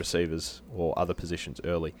the wide receivers or other positions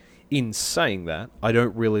early. In saying that, I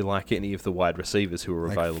don't really like any of the wide receivers who are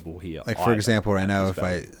available here. For example, right now, if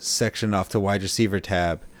I section off the wide receiver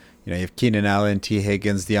tab, you have Keenan Allen, T.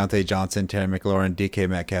 Higgins, Deontay Johnson, Terry McLaurin, DK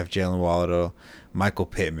Metcalf, Jalen Waddle, Michael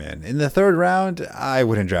Pittman. In the third round, I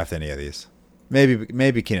wouldn't draft any of these.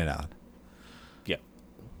 Maybe Keenan Allen. Yeah.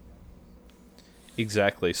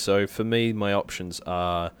 Exactly. So for me, my options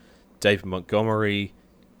are David Montgomery,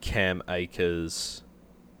 Cam Akers,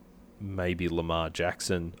 maybe Lamar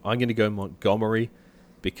Jackson. I'm going to go Montgomery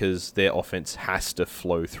because their offense has to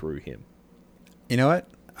flow through him. You know what?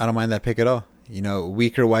 I don't mind that pick at all.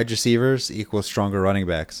 Weaker wide receivers equals stronger running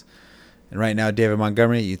backs. And right now, David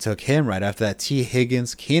Montgomery, you took him. Right after that, T.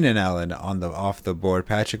 Higgins, Keenan Allen off the board,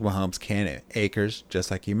 Patrick Mahomes, Cam Akers, just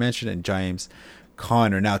like you mentioned, and James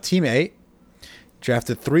Conner. Now, Team 8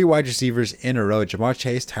 drafted 3 wide receivers in a row, Jamar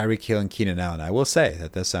Chase, Tyreek Hill, and Keenan Allen. I will say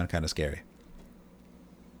that does sound kind of scary.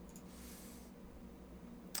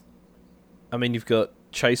 I mean, you've got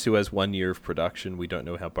Chase, who has 1 year of production. We don't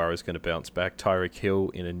know how Burrow's going to bounce back. Tyreek Hill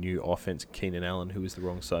in a new offense. Keenan Allen, who is the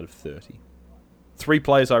wrong side of 30. 3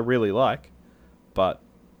 players I really like, but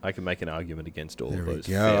I can make an argument against all of those.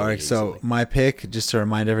 There we go. All right, so my pick, just to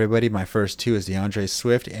remind everybody, my first 2 is DeAndre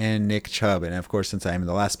Swift and Nick Chubb. And, of course, since I am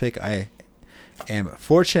the last pick, I am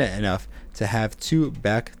fortunate enough to have 2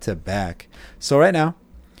 back-to-back. So right now,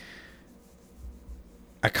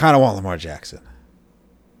 I kind of want Lamar Jackson.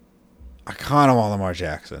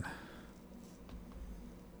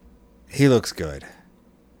 He looks good.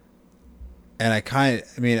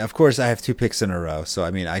 And of course, I have 2 picks in a row. So,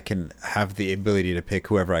 I can have the ability to pick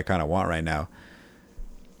whoever I kind of want right now.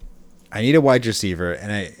 I need a wide receiver,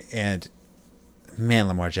 and man,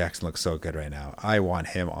 Lamar Jackson looks so good right now. I want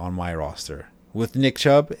him on my roster. With Nick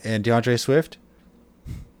Chubb and DeAndre Swift,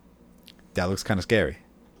 that looks kind of scary.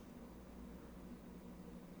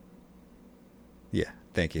 Yeah,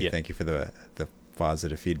 thank you. Yeah. Thank you for the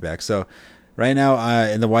positive feedback. So, right now,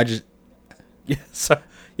 in the wide...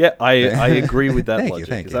 I agree with that logic.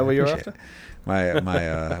 Thank you. Is that what you're after?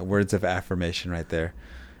 My words of affirmation right there.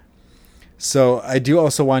 So I do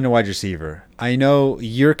also want a wide receiver. I know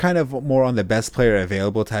you're kind of more on the best player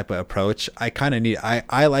available type of approach.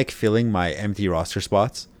 I like filling my empty roster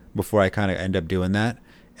spots before I kind of end up doing that.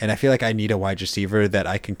 And I feel like I need a wide receiver that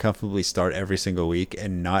I can comfortably start every single week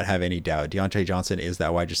and not have any doubt. Deontay Johnson is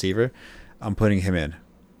that wide receiver. I'm putting him in.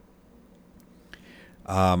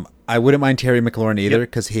 I wouldn't mind Terry McLaurin either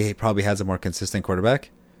because he probably has a more consistent quarterback.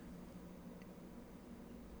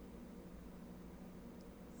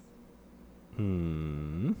 I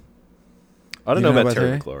don't know about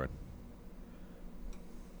Terry McLaurin.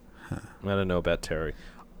 Huh. I don't know about Terry.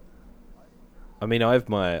 I mean, I have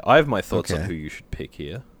my thoughts on who you should pick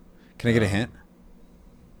here. Can I get a hint?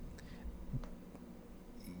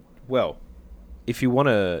 Well, if you want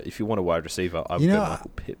a wide receiver, I would go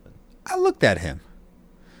Michael Pittman. I looked at him.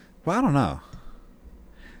 Well, I don't know.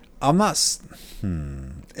 I'm not...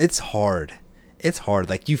 It's hard. It's hard.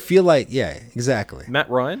 Like, you feel like... Yeah, exactly. Matt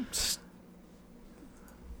Ryan,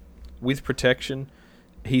 with protection,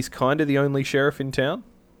 he's kind of the only sheriff in town.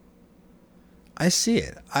 I see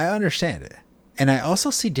it. I understand it. And I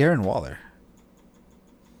also see Darren Waller.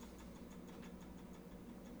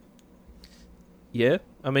 Yeah.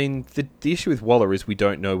 I mean, the issue with Waller is we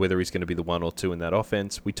don't know whether he's going to be the 1 or 2 in that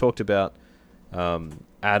offense. We talked about...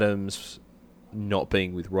 Adams not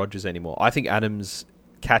being with Rodgers anymore. I think Adams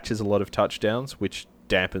catches a lot of touchdowns, which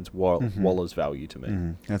dampens Waller's value to me.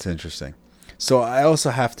 Mm-hmm. That's interesting. So I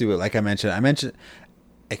also have to, like I mentioned,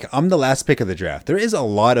 I'm the last pick of the draft. There is a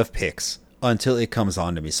lot of picks until it comes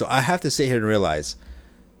on to me. So I have to sit here and realize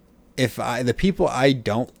the people I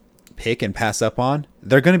don't pick and pass up on,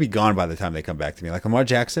 they're going to be gone by the time they come back to me. Like Lamar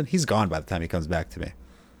Jackson, he's gone by the time he comes back to me.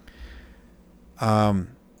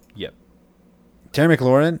 Yep. Terry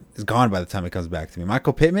McLaurin is gone by the time he comes back to me.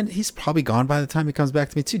 Michael Pittman, he's probably gone by the time he comes back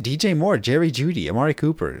to me too. DJ Moore, Jerry Jeudy, Amari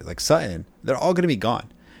Cooper, like Sutton, they're all going to be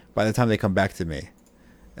gone by the time they come back to me.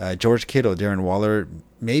 George Kittle, Darren Waller,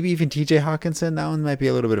 maybe even TJ Hawkinson. That one might be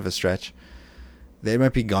a little bit of a stretch. They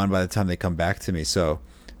might be gone by the time they come back to me. So,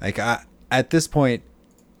 like, at this point,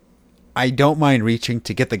 I don't mind reaching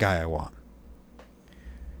to get the guy I want.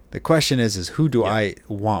 The question is who do I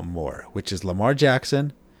want more? Which is Lamar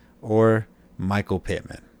Jackson or Michael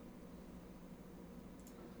Pittman?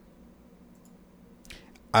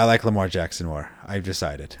 I like Lamar Jackson more. I've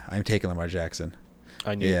decided. I'm taking Lamar Jackson.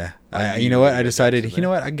 I knew. Yeah. I You know what? I decided, you know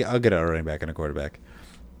what? I'll get a running back and a quarterback.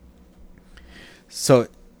 So,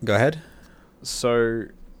 go ahead. So,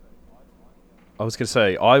 I was going to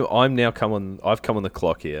say, I've come on the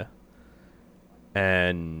clock here,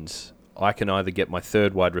 and I can either get my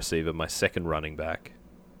third wide receiver, my second running back,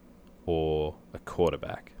 or a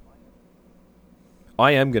quarterback.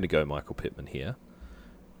 I am going to go Michael Pittman here.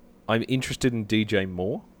 I'm interested in DJ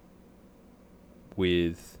Moore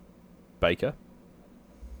with Baker.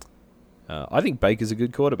 I think Baker's a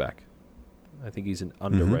good quarterback. I think he's an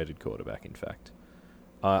underrated quarterback, in fact.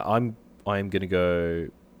 I'm going to go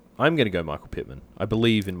Michael Pittman. I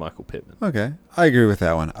believe in Michael Pittman. Okay. I agree with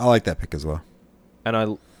that one. I like that pick as well. And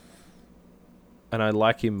I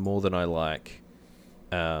like him more than I like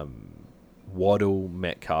Waddle,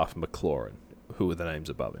 Metcalf, McLaurin, who are the names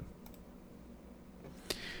above him.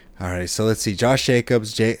 All right, so let's see. Josh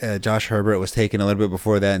Jacobs, Josh Herbert was taken a little bit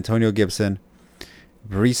before that. Antonio Gibson,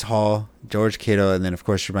 Breece Hall, George Kittle, and then, of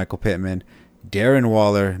course, your Michael Pittman, Darren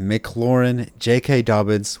Waller, McLaurin, J.K.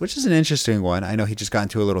 Dobbins, which is an interesting one. I know he just got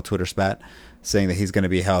into a little Twitter spat saying that he's going to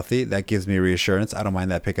be healthy. That gives me reassurance. I don't mind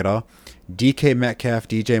that pick at all. DK Metcalf,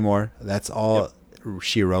 DJ Moore. That's all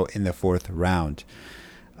she wrote in the 4th round.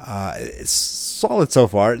 It's solid so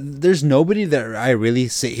far. There's nobody that I really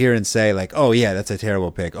sit here and say, like, oh, yeah, that's a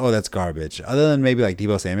terrible pick. Oh, that's garbage. Other than maybe, like,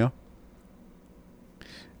 Deebo Samuel.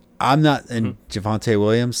 I'm not in Javonte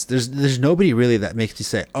Williams. There's nobody really that makes me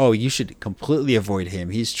say, oh, you should completely avoid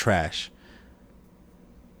him. He's trash.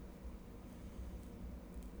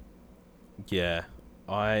 Yeah,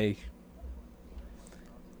 I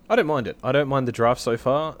don't mind it. I don't mind the draft so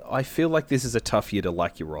far. I feel like this is a tough year to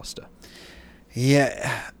like your roster.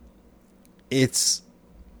 Yeah,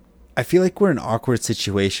 I feel like we're in an awkward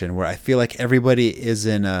situation where I feel like everybody is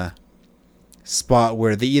in a spot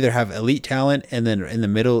where they either have elite talent and then in the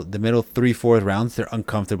middle 3/4 rounds, they're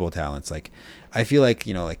uncomfortable talents. Like, I feel like,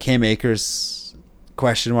 like Cam Akers,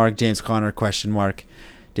 question mark, James Conner, question mark,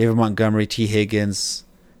 David Montgomery, T. Higgins,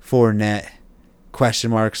 Fournette,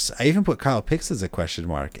 question marks. I even put Kyle Pitts as a question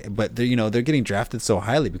mark, but they're getting drafted so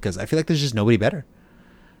highly because I feel like there's just nobody better.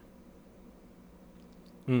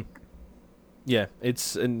 Yeah,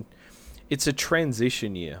 it's a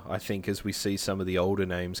transition year, I think, as we see some of the older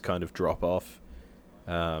names kind of drop off.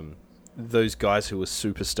 Those guys who were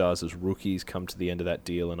superstars as rookies come to the end of that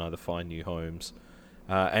deal and either find new homes.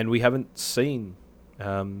 And we haven't seen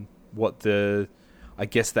what I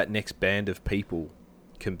guess that next band of people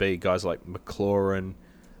can be. Guys like McLaurin,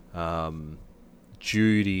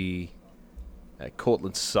 Judy,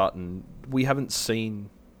 Cortland Sutton. We haven't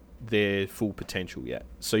seen their full potential yet.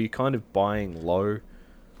 So you're kind of buying low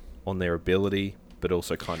on their ability, but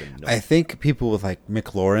also kind of not. I think people with like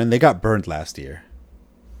McLaurin, they got burned last year.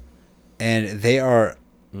 And they are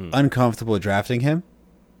uncomfortable drafting him.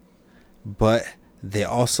 But they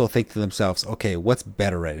also think to themselves, okay, what's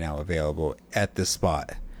better right now available at this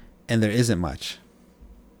spot? And there isn't much.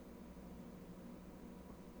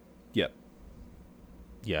 Yep.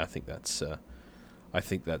 Yeah, I think that's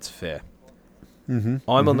fair.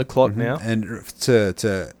 I'm on the clock now. And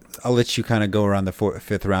I'll let you kind of go around the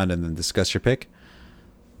 5th round and then discuss your pick.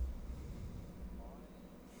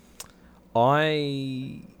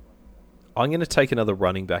 I'm going to take another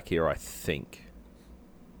running back here, I think.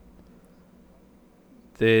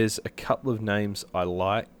 There's a couple of names I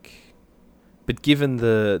like, but given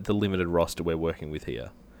the limited roster we're working with here,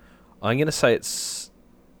 I'm going to say it's...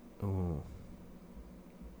 Ooh.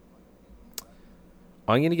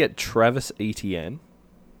 I'm going to get Travis Etienne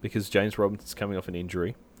because James Robinson's coming off an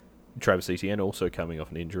injury. Travis Etienne also coming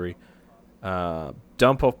off an injury.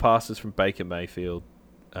 Dump-off passes from Baker Mayfield.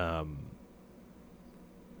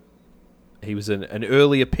 He was an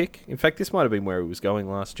earlier pick. In fact, this might have been where he was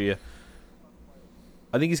going last year.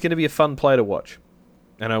 I think he's going to be a fun player to watch.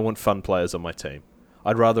 And I want fun players on my team.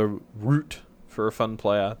 I'd rather root for a fun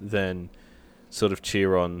player than sort of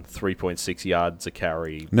cheer on 3.6 yards a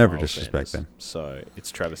carry. Never Miles disrespect Sanders. them. So it's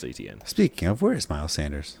Travis Etienne. Speaking of, where is Miles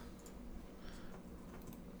Sanders?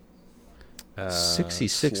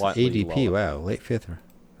 66 slightly ADP. lower. Wow, late 5th,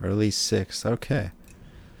 early 6th. Okay.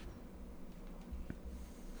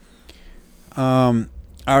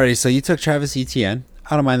 Alrighty, so you took Travis Etienne.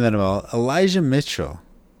 I don't mind that at all. Elijah Mitchell.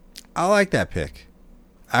 I like that pick.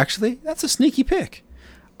 Actually, that's a sneaky pick.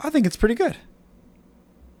 I think it's pretty good.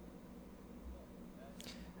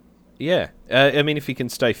 Yeah. I mean, if he can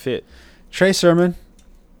stay fit. Trey Sermon.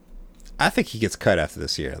 I think he gets cut after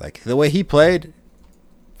this year. Like, the way he played,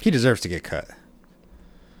 he deserves to get cut.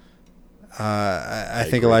 I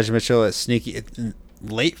think agree. Elijah Mitchell is sneaky.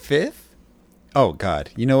 Late 5th? Oh, God.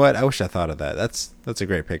 You know what? I wish I thought of that. That's a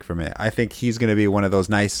great pick for me. I think he's going to be one of those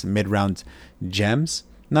nice mid-round gems.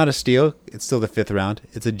 Not a steal. It's still the 5th round.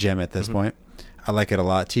 It's a gem at this point. I like it a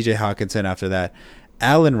lot. TJ Hawkinson after that.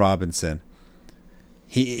 Allen Robinson.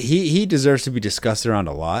 He deserves to be discussed around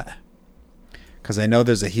a lot. Because I know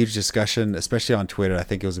there's a huge discussion, especially on Twitter. I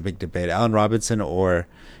think it was a big debate. Allen Robinson or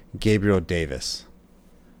Gabriel Davis.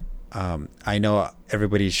 I know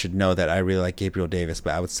everybody should know that I really like Gabriel Davis,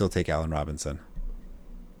 but I would still take Allen Robinson.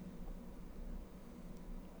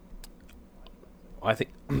 I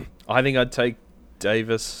think I'd take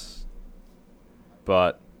Davis,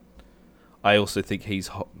 but I also think he's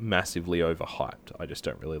massively overhyped. I just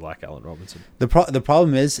don't really like Allen Robinson. The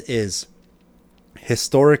problem is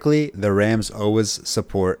historically the Rams always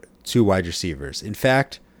support 2 wide receivers. In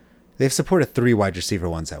fact, they've supported 3 wide receiver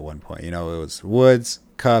ones at one point. You know, it was Woods,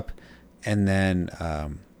 Kupp, and then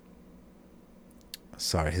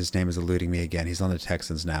sorry, his name is eluding me again. He's on the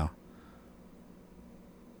Texans now.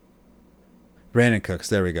 Brandon Cooks.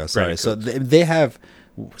 There we go. Sorry. So they have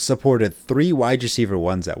supported 3 wide receiver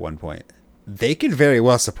ones at one point. They could very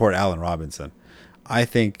well support Allen Robinson. I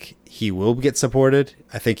think he will get supported.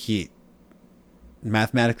 I think he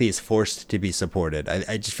mathematically is forced to be supported.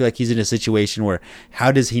 I just feel like he's in a situation where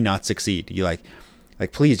how does he not succeed? You like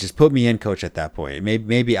please just put me in, coach, at that point.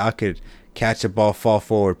 Maybe I could catch a ball, fall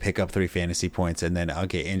forward, pick up 3 fantasy points, and then I'll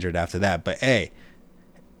get injured after that. But hey,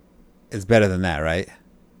 it's better than that, right?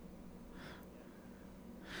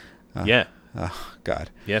 Yeah. Oh, God.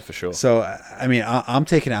 Yeah, for sure. So, I mean, I'm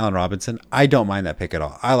taking Allen Robinson. I don't mind that pick at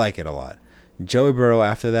all. I like it a lot. Joey Burrow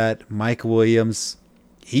after that. Mike Williams.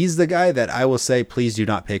 He's the guy that I will say, please do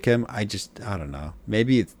not pick him. I don't know.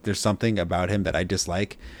 Maybe there's something about him that I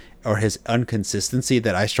dislike, or his inconsistency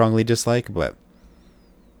that I strongly dislike, but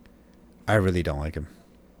I really don't like him.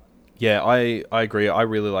 Yeah, I agree. I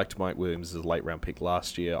really liked Mike Williams as a late round pick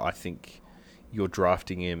last year. I think you're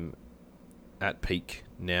drafting him at peak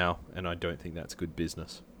now, and I don't think that's good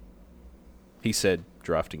business. He said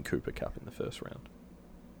drafting Cooper Kupp in the first round.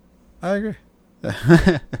 I agree.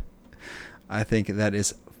 I think that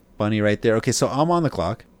is funny right there. Okay, so I'm on the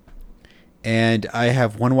clock, and I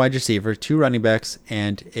have 1 wide receiver, 2 running backs,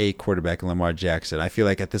 and a quarterback in Lamar Jackson. I feel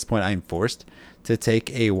like at this point I'm forced to take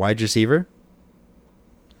a wide receiver.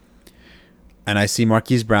 And I see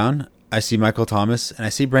Marquise Brown, I see Michael Thomas, and I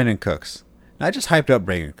see Brandon Cooks. And I just hyped up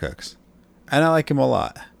Brandon Cooks, and I like him a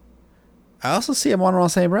lot. I also see Amon-Ra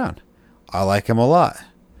St. Brown. I like him a lot.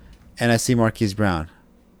 And I see Marquise Brown.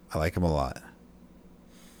 I like him a lot.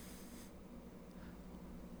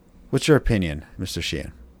 What's your opinion, Mr.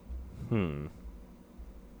 Sheehan? Who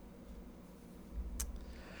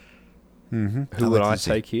would I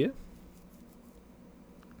take here?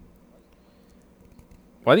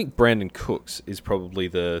 Well, I think Brandon Cooks is probably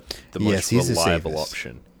the most reliable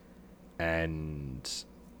option. And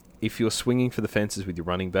if you're swinging for the fences with your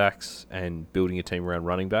running backs and building a team around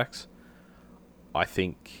running backs, I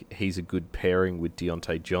think he's a good pairing with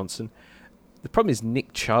Deontay Johnson. The problem is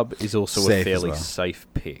Nick Chubb is also a fairly safe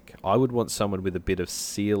pick. I would want someone with a bit of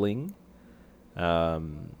ceiling,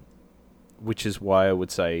 which is why I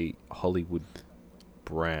would say Hollywood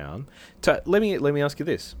Brown. Let me ask you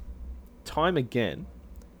this. Time again,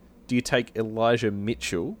 do you take Elijah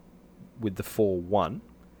Mitchell with the 4-1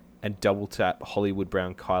 and double tap Hollywood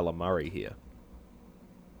Brown, Kyler Murray here?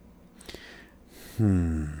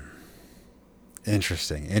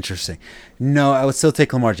 Interesting. No, I would still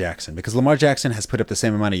take Lamar Jackson because Lamar Jackson has put up the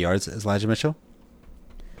same amount of yards as Elijah Mitchell,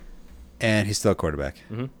 and he's still a quarterback.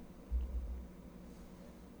 Mm-hmm.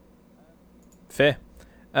 Fair.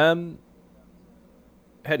 How do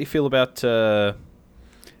you feel about Clyde?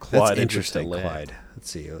 That's interesting, Clyde. Let's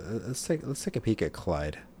see. Let's take a peek at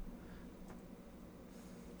Clyde.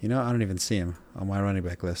 You know, I don't even see him on my running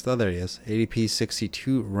back list. Oh, there he is. ADP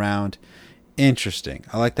 62 round. Interesting.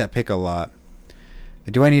 I like that pick a lot.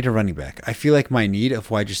 Do I need a running back? I feel like my need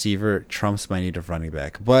of wide receiver trumps my need of running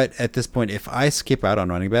back. But at this point, if I skip out on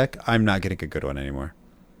running back, I'm not getting a good one anymore.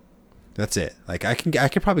 That's it. Like I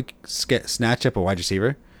could probably snatch up a wide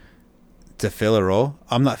receiver to fill a role.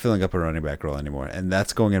 I'm not filling up a running back role anymore, and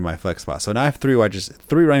that's going in my flex spot. So now I have three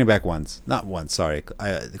running back ones. Not one, sorry.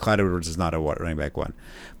 Clyde Edwards is not a running back one,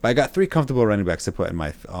 but I got three comfortable running backs to put in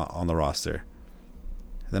my on the roster.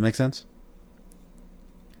 Does that make sense?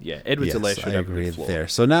 Yeah, Edwards Yes, should I have a agree good floor. there.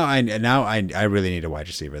 So now I really need a wide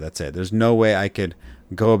receiver. That's it. There's no way I could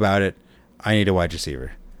go about it. I need a wide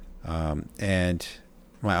receiver, and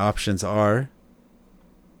my options are.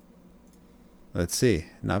 Let's see,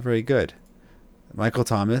 not very good. Michael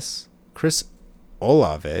Thomas, Chris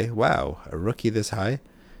Olave, wow, a rookie this high.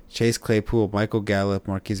 Chase Claypool, Michael Gallup,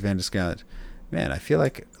 Marquise Van der Scott. Man, I feel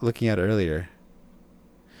like looking at it earlier.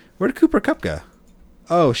 Where did Cooper Kupp go?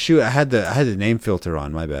 Oh shoot, I had the name filter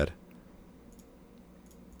on. My bad.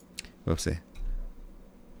 Whoopsie.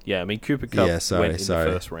 Yeah, I mean Cooper Kupp went in the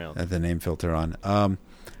sorry. first round. I had the name filter on.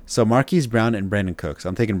 So Marquise Brown and Brandon Cooks.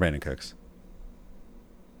 I'm taking Brandon Cooks.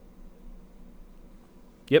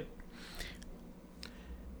 Yep.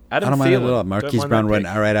 I don't mind it at all. Thielen. Marquise Brown went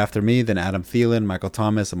right after me, then Adam Thielen, Michael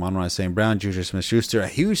Thomas, Amon-Ra St. Brown, Juju Smith-Schuster, a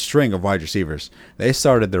huge string of wide receivers. They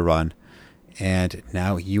started the run, and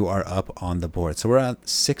now you are up on the board. So we're at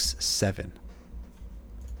 6-7.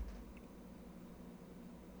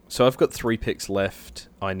 So I've got 3 picks left.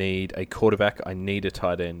 I need a quarterback, I need a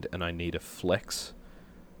tight end, and I need a flex.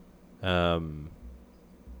 For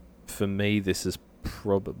me, this is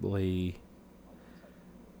probably...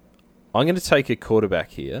 I'm going to take a quarterback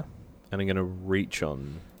here, and I'm going to reach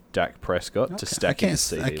on Dak Prescott to stack in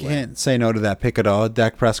CD. I can't say no to that pick at all.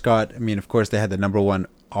 Dak Prescott, I mean, of course, they had the number one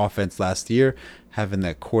offense last year. Having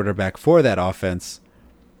the quarterback for that offense,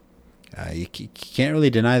 you can't really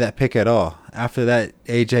deny that pick at all. After that,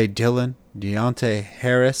 A.J. Dillon, Deontay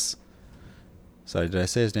Harris. Sorry, did I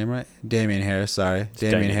say his name right? Damian Harris, sorry.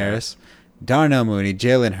 Damian Harris. Darnell Mooney,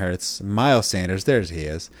 Jalen Hurts, Miles Sanders, there's he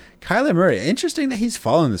is. Kyler Murray, interesting that he's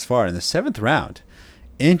fallen this far in the 7th round.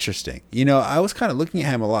 Interesting. You know, I was kind of looking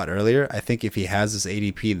at him a lot earlier. I think if he has this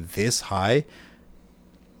ADP this high,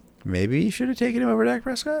 maybe you should have taken him over Dak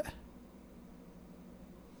Prescott.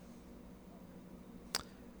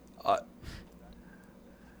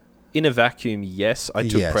 In a vacuum, yes. I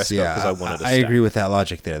took Prescott because I wanted to stack. I agree with that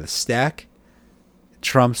logic there. The stack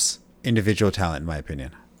trumps individual talent, in my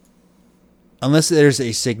opinion. Unless there's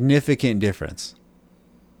a significant difference.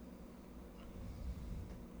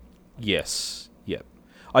 Yes. Yep.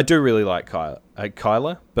 I do really like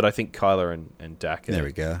Kyler, but I think Kyler and Dak are there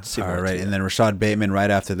we go. similar. All right, and then Rashad Bateman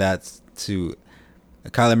right after that to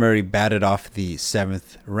Kyler Murray batted off the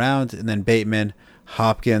 7th round, and then Bateman,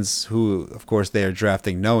 Hopkins, who of course they are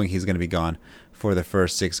drafting knowing he's going to be gone for the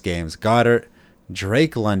first 6 games. Goddard,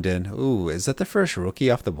 Drake London. Ooh, is that the first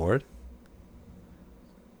rookie off the board?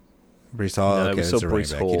 Brees Hall, No, okay, we that's saw a running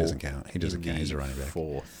Brees back. Hall He doesn't count. He doesn't count. He's a running back.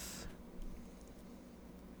 4th.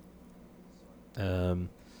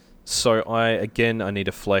 So I need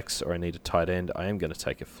a flex or I need a tight end. I am going to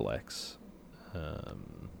take a flex.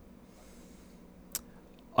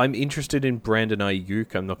 I'm interested in Brandon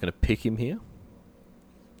Ayuk. I'm not going to pick him here.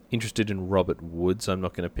 Interested in Robert Woods. I'm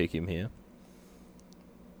not going to pick him here.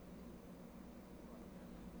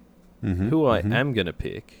 Who I am going to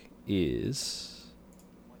pick is...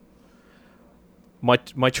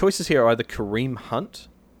 My choices here are either Kareem Hunt,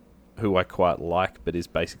 who I quite like, but is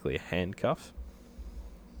basically a handcuff.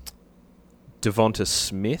 Devonta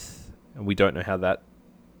Smith, and we don't know how that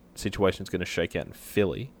situation is going to shake out in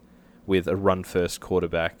Philly, with a run-first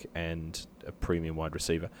quarterback and a premium wide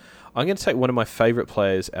receiver. I'm going to take one of my favourite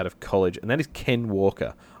players out of college, and that is Ken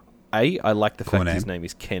Walker. I like the fact his name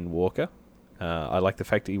is Ken Walker. I like the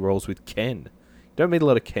fact that he rolls with Ken. You don't meet a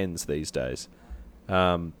lot of Kens these days.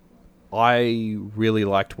 I really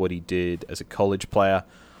liked what he did as a college player.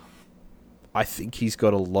 I think he's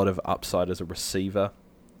got a lot of upside as a receiver.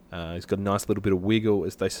 He's got a nice little bit of wiggle,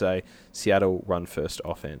 as they say. Seattle run first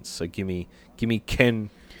offense. So give me Ken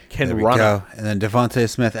There we Runner. go. And then Devontae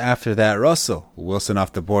Smith after that. Russell Wilson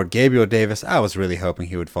off the board. Gabriel Davis. I was really hoping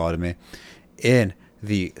he would fall to me in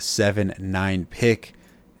the 7-9 pick.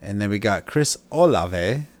 And then we got Chris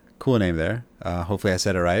Olave. Cool name there. Hopefully I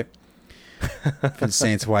said it right. For the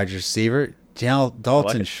Saints wide receiver.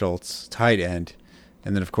 Dalton Schultz, tight end.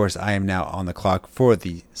 And then, of course, I am now on the clock for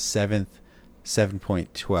the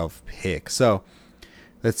 7.12 pick. So,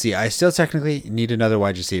 let's see. I still technically need another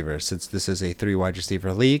wide receiver since this is a 3 wide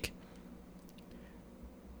receiver league.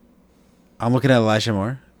 I'm looking at Elijah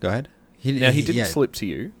Moore. Go ahead. He didn't slip to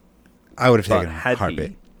you. I would have taken him had heartbeat.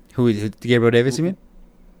 he- Who, Gabriel Davis, you mean?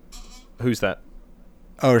 Who's that?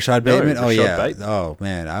 Oh, Rashad No, Bateman. Oh Rashad yeah. Bateman. Oh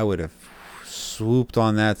man, I would have swooped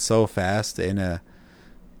on that so fast in a.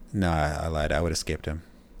 No, I lied. I would have skipped him.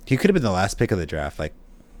 He could have been the last pick of the draft, like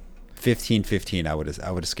 15-15. I would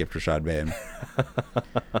have skipped Rashad Bateman.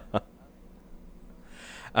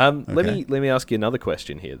 Let me ask you another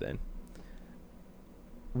question here then.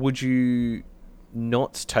 Would you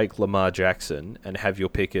not take Lamar Jackson and have your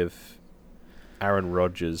pick of Aaron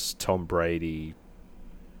Rodgers, Tom Brady,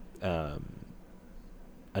 another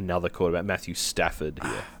quarterback, Matthew Stafford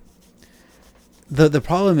here? The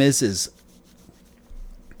problem is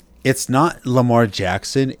it's not Lamar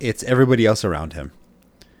Jackson, it's everybody else around him.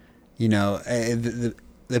 You know, the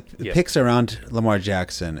picks around Lamar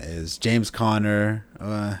Jackson is James Conner,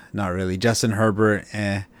 not really, Justin Herbert,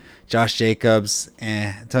 Josh Jacobs,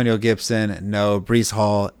 Antonio Gibson, no, Breece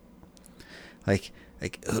Hall. Like,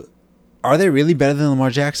 are they really better than Lamar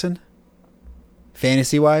Jackson?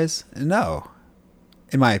 Fantasy wise? No,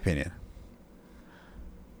 in my opinion.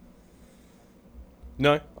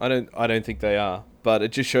 No, I don't think they are. But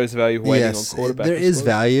it just shows the value of waiting on quarterback. There is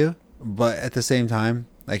value, but at the same time,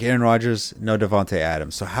 like Aaron Rodgers, no Devontae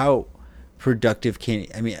Adams. So how productive can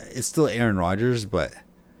he? I mean, it's still Aaron Rodgers, but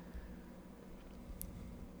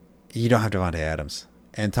you don't have Devontae Adams.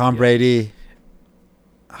 And Tom Brady,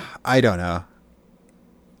 I don't know.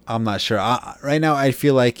 I'm not sure. Right now, I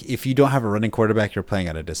feel like if you don't have a running quarterback, you're playing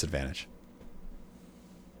at a disadvantage.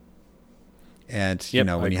 And, you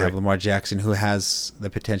know, when you have Lamar Jackson, who has the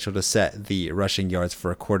potential to set the rushing yards for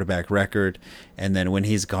a quarterback record, and then when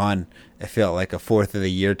he's gone, it felt like a fourth of the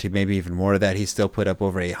year to maybe even more of that, he still put up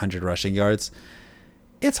over 800 rushing yards.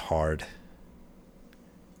 It's hard.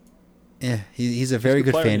 Yeah, he's a very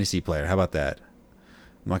good fantasy player. How about that?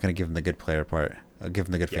 I'm not going to give him the good player part. I'll give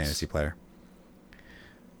him the good fantasy player.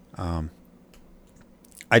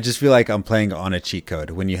 I just feel like I'm playing on a cheat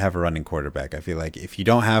code when you have a running quarterback. I feel like if you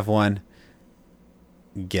don't have one,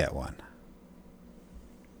 get one.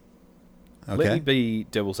 Okay. Let me be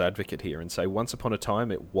devil's advocate here and say once upon a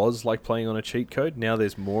time it was like playing on a cheat code. Now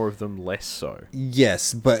there's more of them, less so.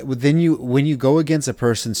 Yes, but then when you go against a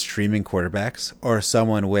person streaming quarterbacks or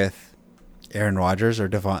someone with Aaron Rodgers or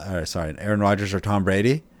Aaron Rodgers or Tom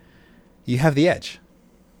Brady, you have the edge.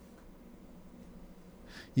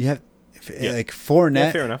 You have like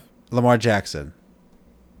Fournette, fair enough. Lamar Jackson.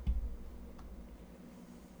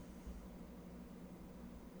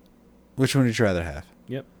 Which one would you rather have?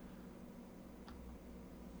 Yep.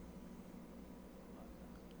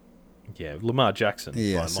 Yeah, Lamar Jackson.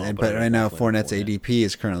 Yes, but right now Fournette's ADP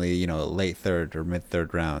is currently, late third or mid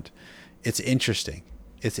third round. It's interesting.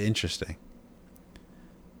 It's interesting,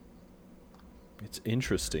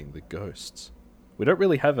 the ghosts. We don't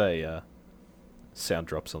really have a sound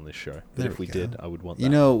drops on this show, but if we did, I would want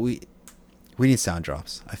that. We need sound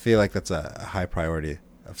drops. I feel like that's a high priority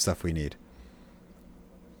of stuff we need.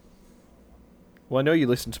 Well, I know you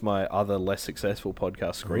listen to my other less successful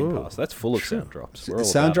podcast, Screen Pass. That's full of sound drops.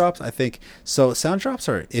 Sound drops, I think. So sound drops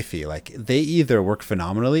are iffy. Like, they either work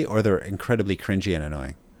phenomenally or they're incredibly cringy and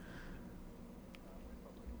annoying.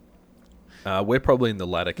 We're probably in the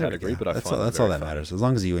latter category, but that's all that matters, as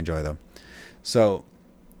long as you enjoy them. So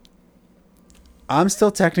I'm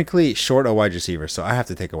still technically short a wide receiver, so I have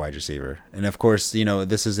to take a wide receiver. And of course,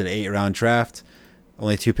 this is an 8-round draft,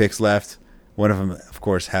 only 2 picks left. One of them, of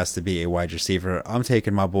course, has to be a wide receiver. I'm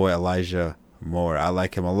taking my boy Elijah Moore. I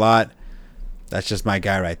like him a lot. That's just my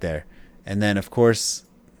guy right there. And then, of course,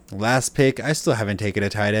 last pick, I still haven't taken a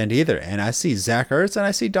tight end either. And I see Zach Ertz and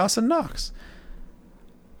I see Dawson Knox.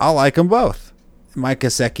 I like them both. Mike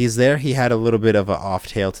Gesicki's there. He had a little bit of an off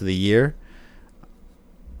tail to the year.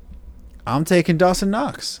 I'm taking Dawson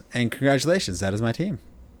Knox. And congratulations, that is my team.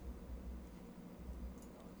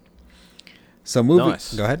 So moving.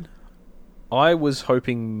 Nice. Go ahead. I was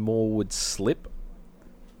hoping Moore would slip.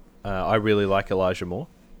 I really like Elijah Moore.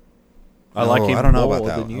 I like him. I don't know more about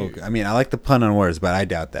that. Than you. Okay. I mean, I like the pun on words, but I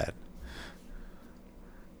doubt that.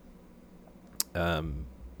 I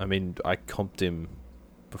mean, I comped him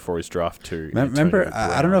before his draft to. Remember,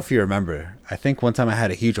 I don't know if you remember. I think one time I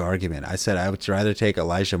had a huge argument. I said I would rather take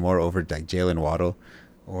Elijah Moore over like Jalen Waddle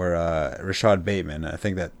or Rashad Bateman. I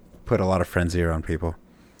think that put a lot of frenzy around people.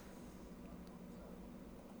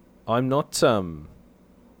 I'm not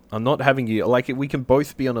having you like we can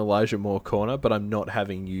both be on Elijah Moore corner, but I'm not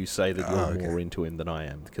having you say that you're more into him than I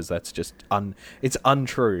am, because that's just it's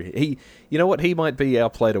untrue. You know what, he might be our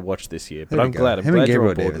player to watch this year, but I'm glad and you're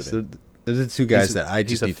Gabriel on board Davis. with it. Those are the two guys that I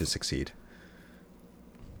just need to succeed.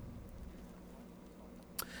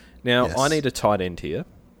 Now, I need a tight end here.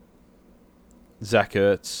 Zach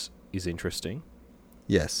Ertz is interesting.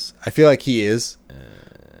 Yes, I feel like he is.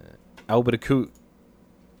 Albert Akui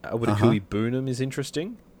Boonham is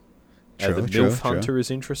interesting. The MILF Hunter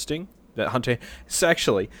is interesting. That Hunter. So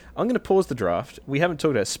actually, I'm going to pause the draft. We haven't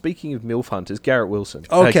talked about. Speaking of MILF Hunters, Garrett Wilson.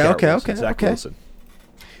 Zach Wilson.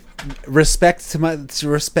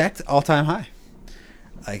 Respect all time high.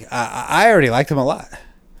 Like I already liked him a lot.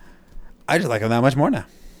 I just like him that much more now.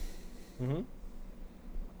 Mm-hmm.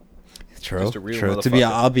 True.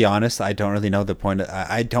 I'll be honest. I don't really know the point.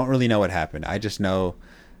 I don't really know what happened. I just know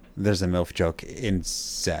there's a MILF joke in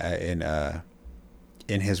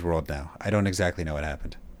his world now. I don't exactly know what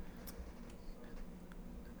happened.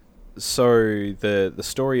 So the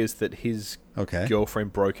story is that his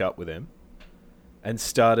girlfriend broke up with him and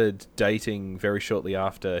started dating very shortly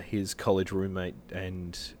after his college roommate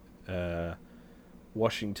and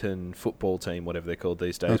Washington football team, whatever they're called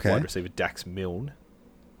these days, wide receiver Dax Milne.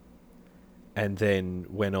 And then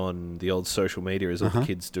went on the old social media, as all the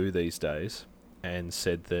kids do these days, and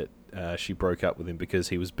said that she broke up with him because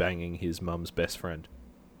he was banging his mum's best friend.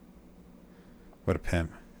 What a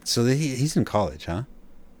pimp. So he's in college, huh?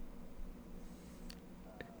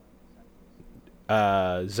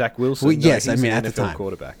 Zach Wilson. Well, yes, he's at an the NFL time.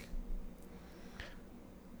 quarterback.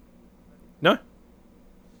 No,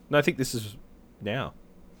 I think this is now.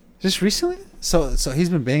 Just recently? So he's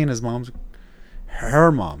been banging her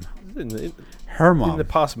mom. Her mom. In the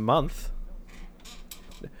past month.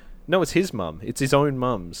 No, it's his mum. It's his own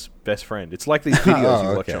mum's best friend. It's like these videos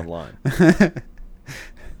you watch online.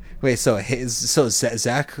 Wait, so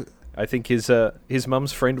Zach? I think his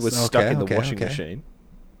mum's friend was stuck in the washing machine.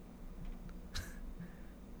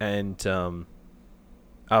 And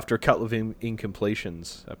after a couple of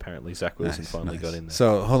incompletions, apparently Zach Wilson finally got in there.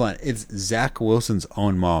 So hold on, it's Zach Wilson's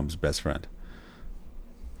own mom's best friend.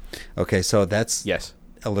 Okay, so that's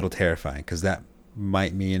a little terrifying because that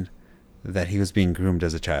might mean that he was being groomed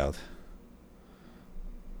as a child.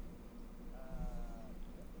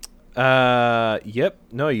 Yep.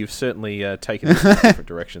 No, you've certainly taken it in a different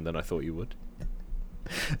direction than I thought you would.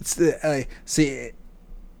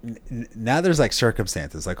 Now there's like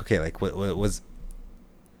circumstances. Like, okay, like what was...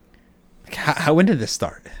 How when did this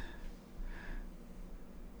start?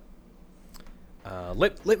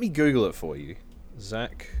 Let me Google it for you.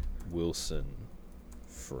 Zach Wilson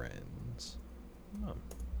friends.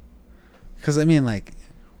 Because I mean, like,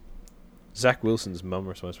 Zach Wilson's mum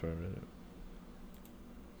responsible.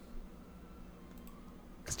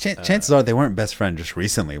 Chances are they weren't best friends just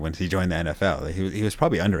recently when he joined the NFL. Like, he was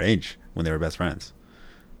probably underage when they were best friends.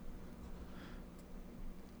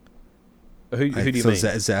 Who do you mean?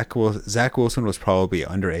 Zach Wilson was probably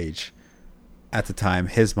underage at the time.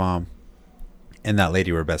 His mom and that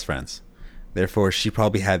lady were best friends. Therefore, she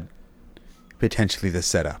probably had potentially the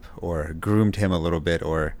setup or groomed him a little bit,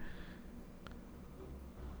 or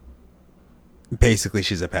basically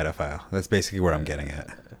she's a pedophile. That's basically where I'm getting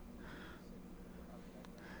at.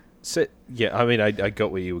 So, yeah, I mean, I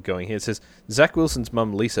got where you were going here. It says, Zach Wilson's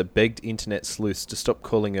mum, Lisa, begged internet sleuths to stop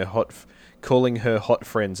calling her hot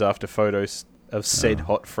friends after photos of said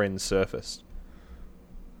hot friends surfaced.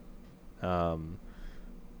 Yeah,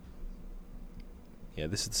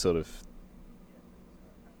 this is sort of...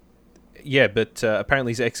 Yeah, but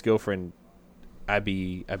apparently his ex-girlfriend,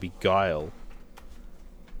 Abigail,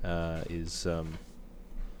 is...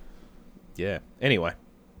 yeah, anyway.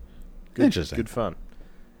 Interesting. Good fun.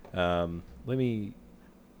 Let me...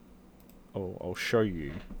 I'll show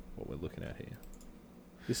you what we're looking at here.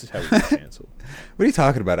 This is how we get cancelled. What are you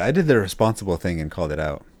talking about? I did the responsible thing and called it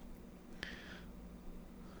out.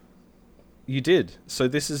 You did. So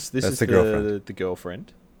this is the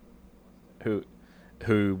girlfriend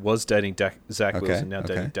who was dating Zach Wilson, now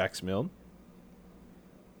dating Dax Milne.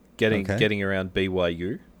 Getting around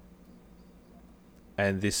BYU.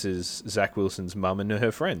 And this is Zach Wilson's mum and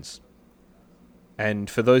her friends. And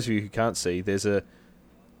for those of you who can't see, there's a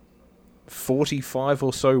 45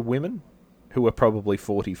 or so women who are probably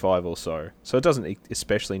 45 or so. So it doesn't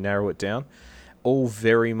especially narrow it down. All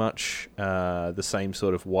very much the same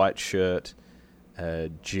sort of white shirt,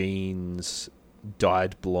 jeans,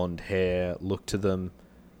 dyed blonde hair look to them.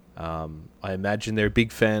 I imagine they're a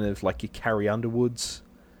big fan of like your Carrie Underwoods.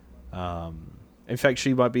 In fact,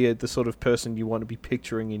 she might be the sort of person you want to be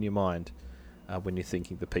picturing in your mind when you're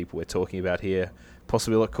thinking the people we're talking about here.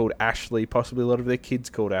 Possibly a lot called Ashley, possibly a lot of their kids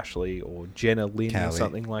called Ashley, or Jenna Lynn or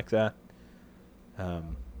something like that.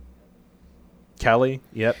 Callie,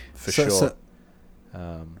 yep, for sure.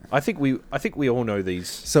 I think we all know these.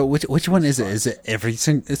 So which one is it? Is it every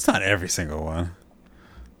single? It's not every single one.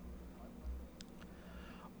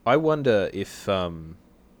 I wonder if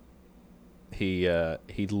he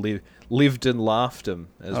lived and laughed him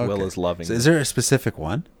as well as loving. So is there a specific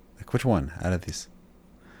one? Like, which one out of these?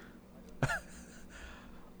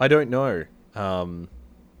 I don't know.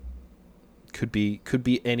 Could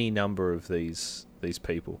be any number of these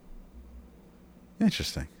people.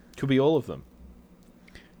 Interesting. Could be all of them.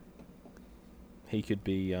 He could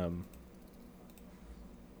be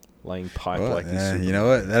laying pipe like this. You know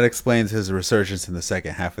what? That explains his resurgence in the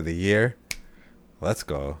second half of the year. Let's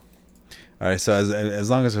go. All right, so as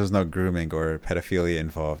long as there's no grooming or pedophilia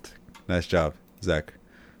involved, nice job, Zach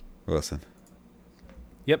Wilson.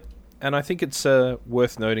 Yep, and I think it's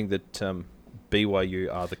worth noting that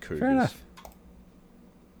BYU are the Cougars. Fair enough.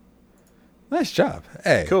 Nice job.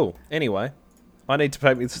 Hey. Cool. Anyway, I need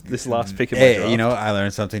to make this last pick in my Hey, draft. you know, I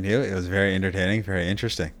learned something new. It was very entertaining, very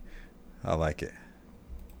interesting. I like it.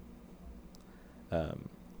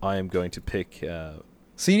 I am going to pick...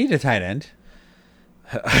 So you need a tight end.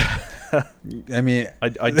 I mean, I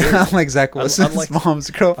do. unlike Zach Wilson's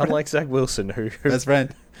mom's girlfriend. Unlike Zach Wilson, who best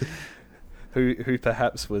friend. who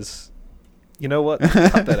perhaps was... You know what?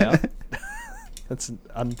 Cut that out. That's an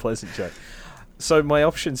unpleasant joke. So my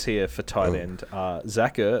options here for tight end are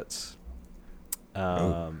Zach Ertz,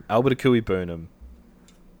 Albert Akui Burnham,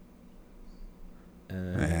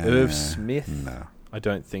 Irv Smith. No. I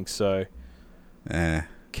don't think so.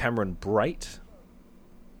 Cameron Brate.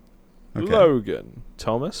 Okay. Logan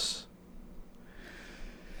Thomas.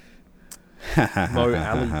 Mo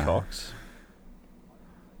Alley Cox.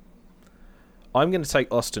 I'm going to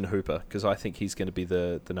take Austin Hooper because I think he's going to be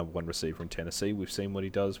the number one receiver in Tennessee. We've seen what he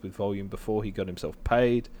does with volume before. He got himself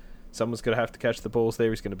paid. Someone's going to have to catch the balls there.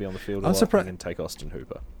 He's going to be on the field a lot. I'm going to take Austin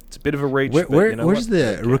Hooper. It's a bit of a reach. Where's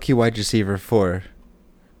the rookie wide receiver for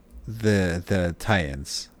the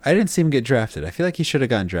Titans? I didn't see him get drafted. I feel like he should have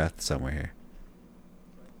gotten drafted somewhere here.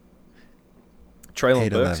 Treylon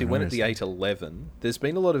Burks, he went at the 8-11. There's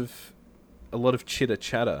been a lot of chitter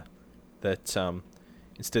chatter that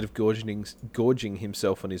instead of gorging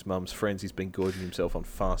himself on his mum's friends, he's been gorging himself on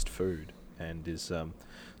fast food and is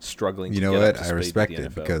struggling. You know what? I respect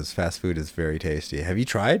it because fast food is very tasty. Have you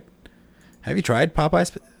tried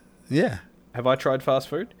Popeyes? Yeah. Have I tried fast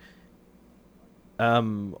food?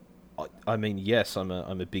 I mean, yes. I'm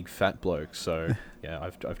a big fat bloke, so yeah.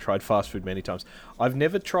 I've tried fast food many times. I've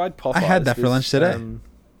never tried Popeyes. I had that for lunch today.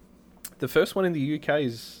 The first one in the UK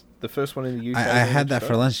is the first one in the UK. I had that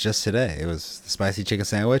for lunch just today. It was the spicy chicken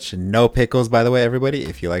sandwich and no pickles, by the way, everybody.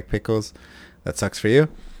 If you like pickles, that sucks for you.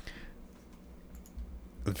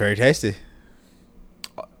 Very tasty.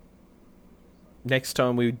 Next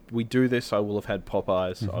time we do this, I will have had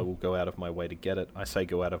Popeyes. Mm-hmm. I will go out of my way to get it. I say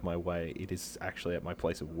go out of my way. It is actually at my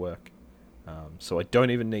place of work. So I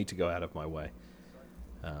don't even need to go out of my way.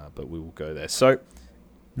 But we will go there. So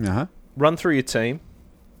run through your team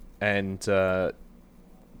and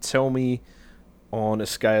tell me on a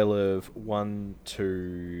scale of 1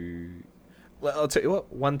 to... Well, I'll tell you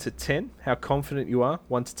what, 1 to 10, how confident you are.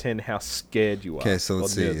 1 to 10, how scared you are. Okay, so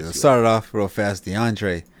let's see. Let's start it off real fast.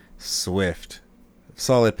 DeAndre Swift.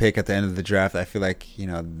 Solid pick at the end of the draft. I feel like,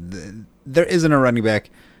 there isn't a running back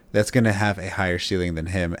that's going to have a higher ceiling than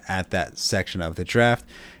him at that section of the draft.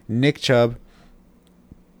 Nick Chubb,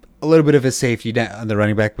 a little bit of a safety on the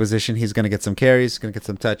running back position. He's going to get some carries, going to get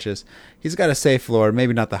some touches. He's got a safe floor,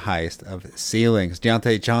 maybe not the highest of ceilings.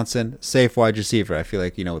 Deontay Johnson, safe wide receiver. I feel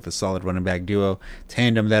like, with the solid running back duo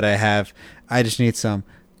tandem that I have, I just need some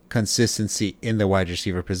consistency in the wide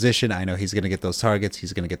receiver position. I know he's going to get those targets.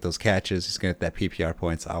 He's going to get those catches. He's going to get that PPR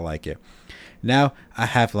points. I like it. Now I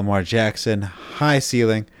have Lamar Jackson, high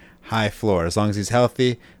ceiling, high floor. As long as he's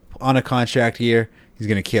healthy, on a contract year, he's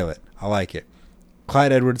going to kill it. I like it.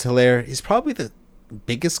 Clyde Edwards-Helaire, he's probably the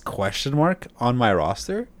biggest question mark on my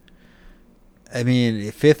roster. I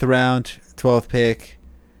mean, 5th round, 12th pick.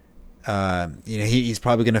 He's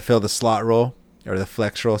probably going to fill the slot role, or the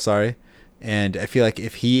flex role, sorry. And I feel like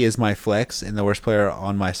if he is my flex and the worst player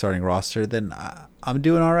on my starting roster, then I'm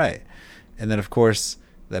doing all right. And then, of course,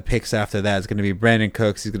 the picks after that is going to be Brandon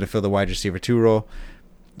Cooks. He's going to fill the wide receiver 2 role.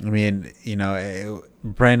 I mean,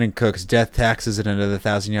 Brandon Cooks, death taxes and another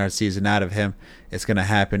 1,000-yard season out of him. It's going to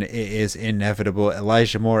happen. It is inevitable.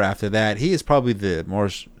 Elijah Moore after that. He is probably the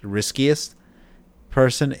most riskiest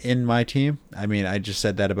person in my team. I mean, I just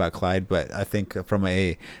said that about Clyde, but I think from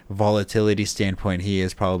a volatility standpoint, he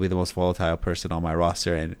is probably the most volatile person on my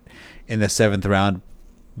roster. And in the 7th round,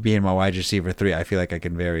 being my wide receiver 3, I feel like I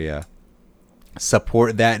can very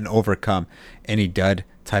support that and overcome any dud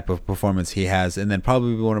type of performance he has. And then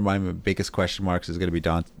probably one of my biggest question marks is going to be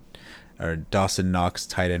Dawson Knox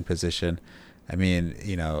tight end position. I mean,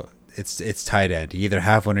 it's tight end. You either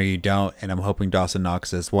have one or you don't, and I'm hoping Dawson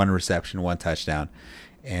Knox has 1 reception, 1 touchdown,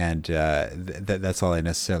 and that's all I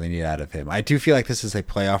necessarily need out of him. I do feel like this is a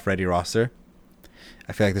playoff ready roster.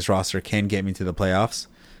 I feel like this roster can get me to the playoffs.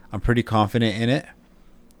 I'm pretty confident in it.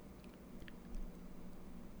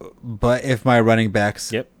 But if my running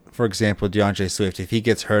backs, for example, DeAndre Swift, if he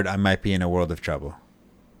gets hurt, I might be in a world of trouble.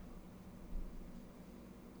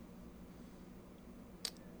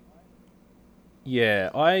 Yeah,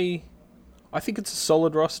 I think it's a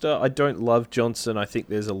solid roster. I don't love Johnson. I think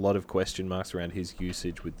there's a lot of question marks around his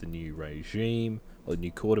usage with the new regime or the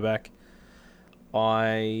new quarterback.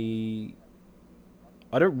 I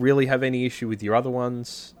don't really have any issue with your other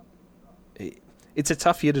ones. It's a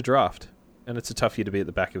tough year to draft, and it's a tough year to be at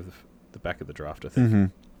the back of the draft, I think. Mm-hmm.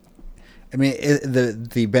 I mean,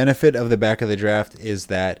 the benefit of the back of the draft is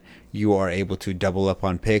that you are able to double up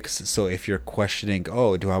on picks. So if you're questioning,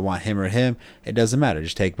 oh, do I want him or him? It doesn't matter.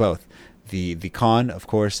 Just take both. The con, of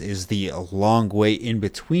course, is the long wait in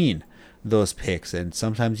between those picks. And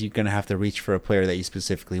sometimes you're going to have to reach for a player that you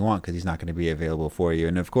specifically want because he's not going to be available for you.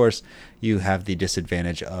 And, of course, you have the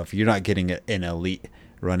disadvantage of you're not getting an elite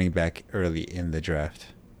running back early in the draft.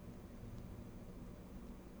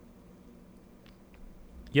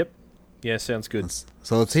 Yep. Yeah, sounds good.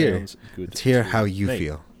 So let's hear how you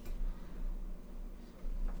feel.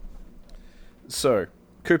 So,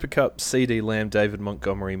 Cooper Kupp, CeeDee Lamb, David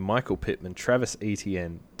Montgomery, Michael Pittman, Travis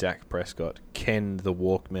Etienne, Dak Prescott, Ken the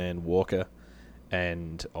Walkman Walker,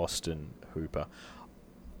 and Austin Hooper.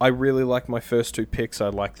 I really like my first two picks. I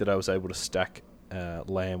like that I was able to stack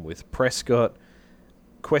Lamb with Prescott.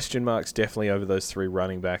 Question marks definitely over those three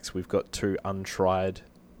running backs. We've got two untried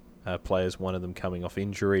players, one of them coming off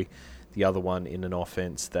injury, the other one in an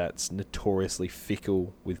offense that's notoriously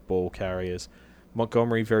fickle with ball carriers.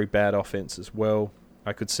 Montgomery, very bad offense as well.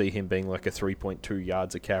 I could see him being like a 3.2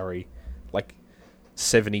 yards a carry, like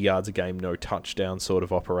 70 yards a game, no touchdown sort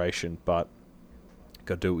of operation, but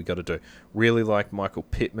got to do what we got to do. Really like Michael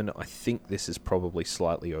Pittman. I think this is probably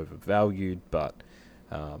slightly overvalued, but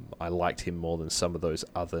I liked him more than some of those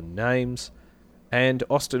other names. And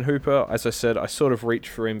Austin Hooper, as I said, I sort of reached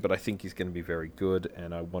for him, but I think he's going to be very good,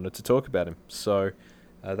 and I wanted to talk about him. So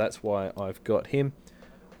that's why I've got him.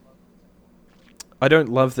 I don't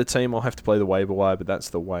love the team. I'll have to play the waiver wire, but that's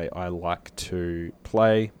the way I like to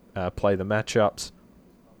play the matchups.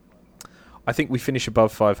 I think we finish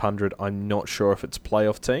above 500. I'm not sure if it's a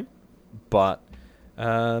playoff team, but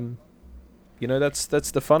that's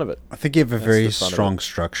the fun of it. I think you have a very strong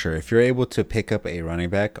structure. If you're able to pick up a running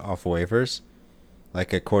back off waivers,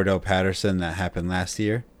 like a Cordell Patterson that happened last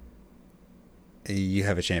year, you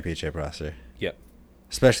have a championship roster. Yep.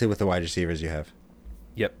 Especially with the wide receivers you have.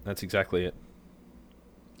 Yep, that's exactly it.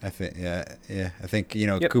 I think, I think,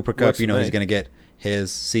 Cooper Kupp, he's going to get his.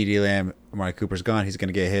 CeeDee Lamb, Amari Cooper's gone. He's going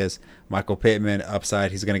to get his. Michael Pittman, upside,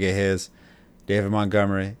 he's going to get his. David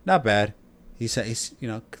Montgomery, not bad. He's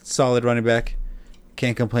solid running back.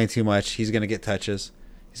 Can't complain too much. He's going to get touches.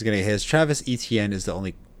 He's going to get his. Travis Etienne is the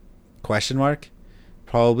only question mark.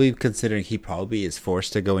 Probably considering he probably is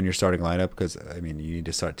forced to go in your starting lineup because, you need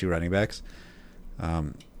to start two running backs.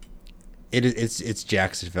 It's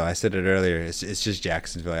Jacksonville. I said it earlier. It's just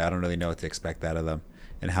Jacksonville. I don't really know what to expect out of them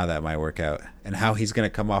and how that might work out and how he's going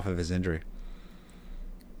to come off of his injury.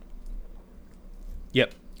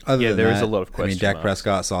 Yep. There is a lot of questions. Dak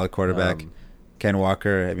Prescott, solid quarterback. Ken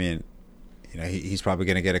Walker, he's probably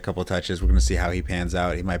going to get a couple touches. We're going to see how he pans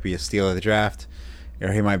out. He might be a steal of the draft,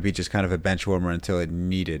 or he might be just kind of a bench warmer until it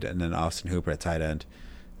needed. And then Austin Hooper at tight end.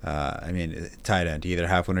 Tight end. You either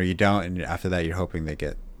have one or you don't, and after that, you're hoping they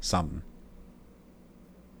get something.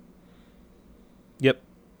 Yep.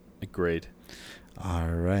 Agreed. All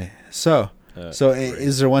right. So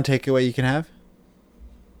is there one takeaway you can have?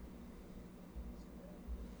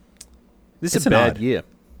 This is a bad year.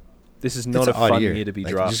 This is not a fun year to be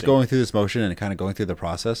drafting. Just going through this motion and kind of going through the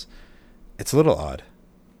process, it's a little odd.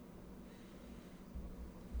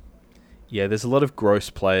 Yeah, there's a lot of gross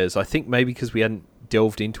players. I think maybe because we hadn't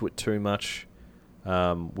delved into it too much,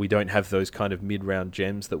 we don't have those kind of mid-round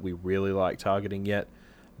gems that we really like targeting yet.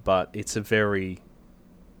 But it's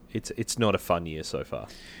not a fun year so far.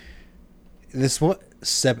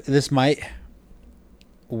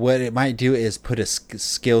 What it might do is put a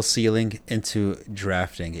skill ceiling into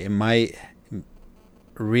drafting. It might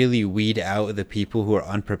really weed out the people who are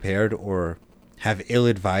unprepared or have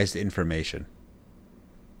ill-advised information.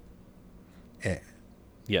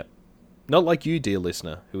 Yeah. Not like you, dear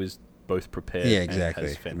listener, who is both prepared. Yeah,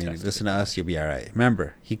 exactly. Listen to us, you'll be all right.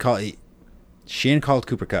 Remember, Shane called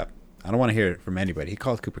Cooper Kupp. I don't want to hear it from anybody. He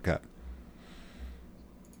called Cooper Kupp.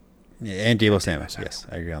 Yeah, and Deebo Samuel. Yes,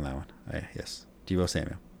 I agree on that one. Yes, Deebo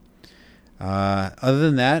Samuel. Other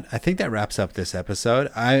than that, I think that wraps up this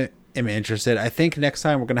episode. I am interested. I think next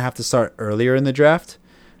time we're going to have to start earlier in the draft.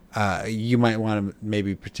 You might want to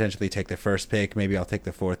maybe potentially take the first pick. Maybe I'll take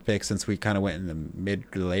the fourth pick since we kind of went in the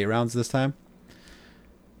mid to late rounds this time.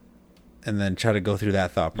 And then try to go through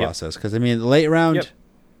that thought process. Because, I mean, the late round,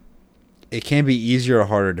 it can be easier or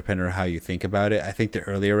harder depending on how you think about it. I think the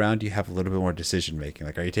earlier round, you have a little bit more decision making.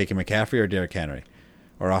 Like, are you taking McCaffrey or Derrick Henry?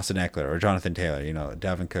 Or Austin Eckler or Jonathan Taylor,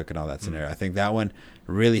 Dalvin Cook and all that scenario. I think that one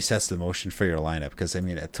really sets the motion for your lineup. Because, I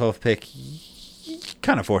mean, at 12th pick, you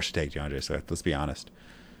kind of forced to take DeAndre Swift. Let's be honest.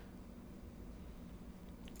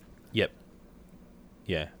 Yep.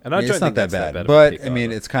 Yeah, and I don't it's think not that that's bad, of a but pick I mean,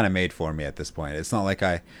 either. it's kind of made for me at this point. It's not like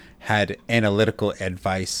I had analytical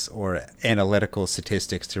advice or analytical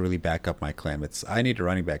statistics to really back up my claim. It's I need a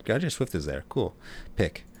running back. DeAndre Swift is there. Cool,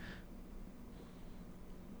 pick.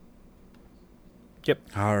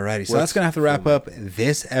 Yep. Alrighty, so that's gonna have to wrap up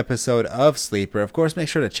this episode of Sleeper. Of course, make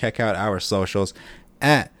sure to check out our socials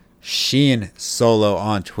at Sheen Solo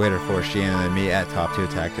on Twitter for Sheen, and then me at Top 2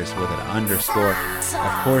 Tactics with an underscore.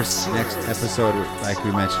 Of course, next episode, like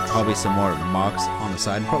we mentioned, probably some more mocks on the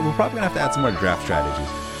side. We're probably gonna have to add some more draft strategies.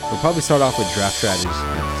 We'll probably start off with draft strategies,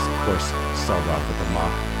 and of course, start off with the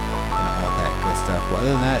mock and all that good stuff. But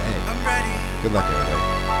other than that, hey, I'm ready. good luck, everybody.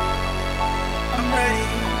 I'm ready.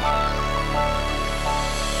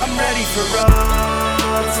 I'm ready for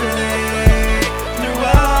all today. New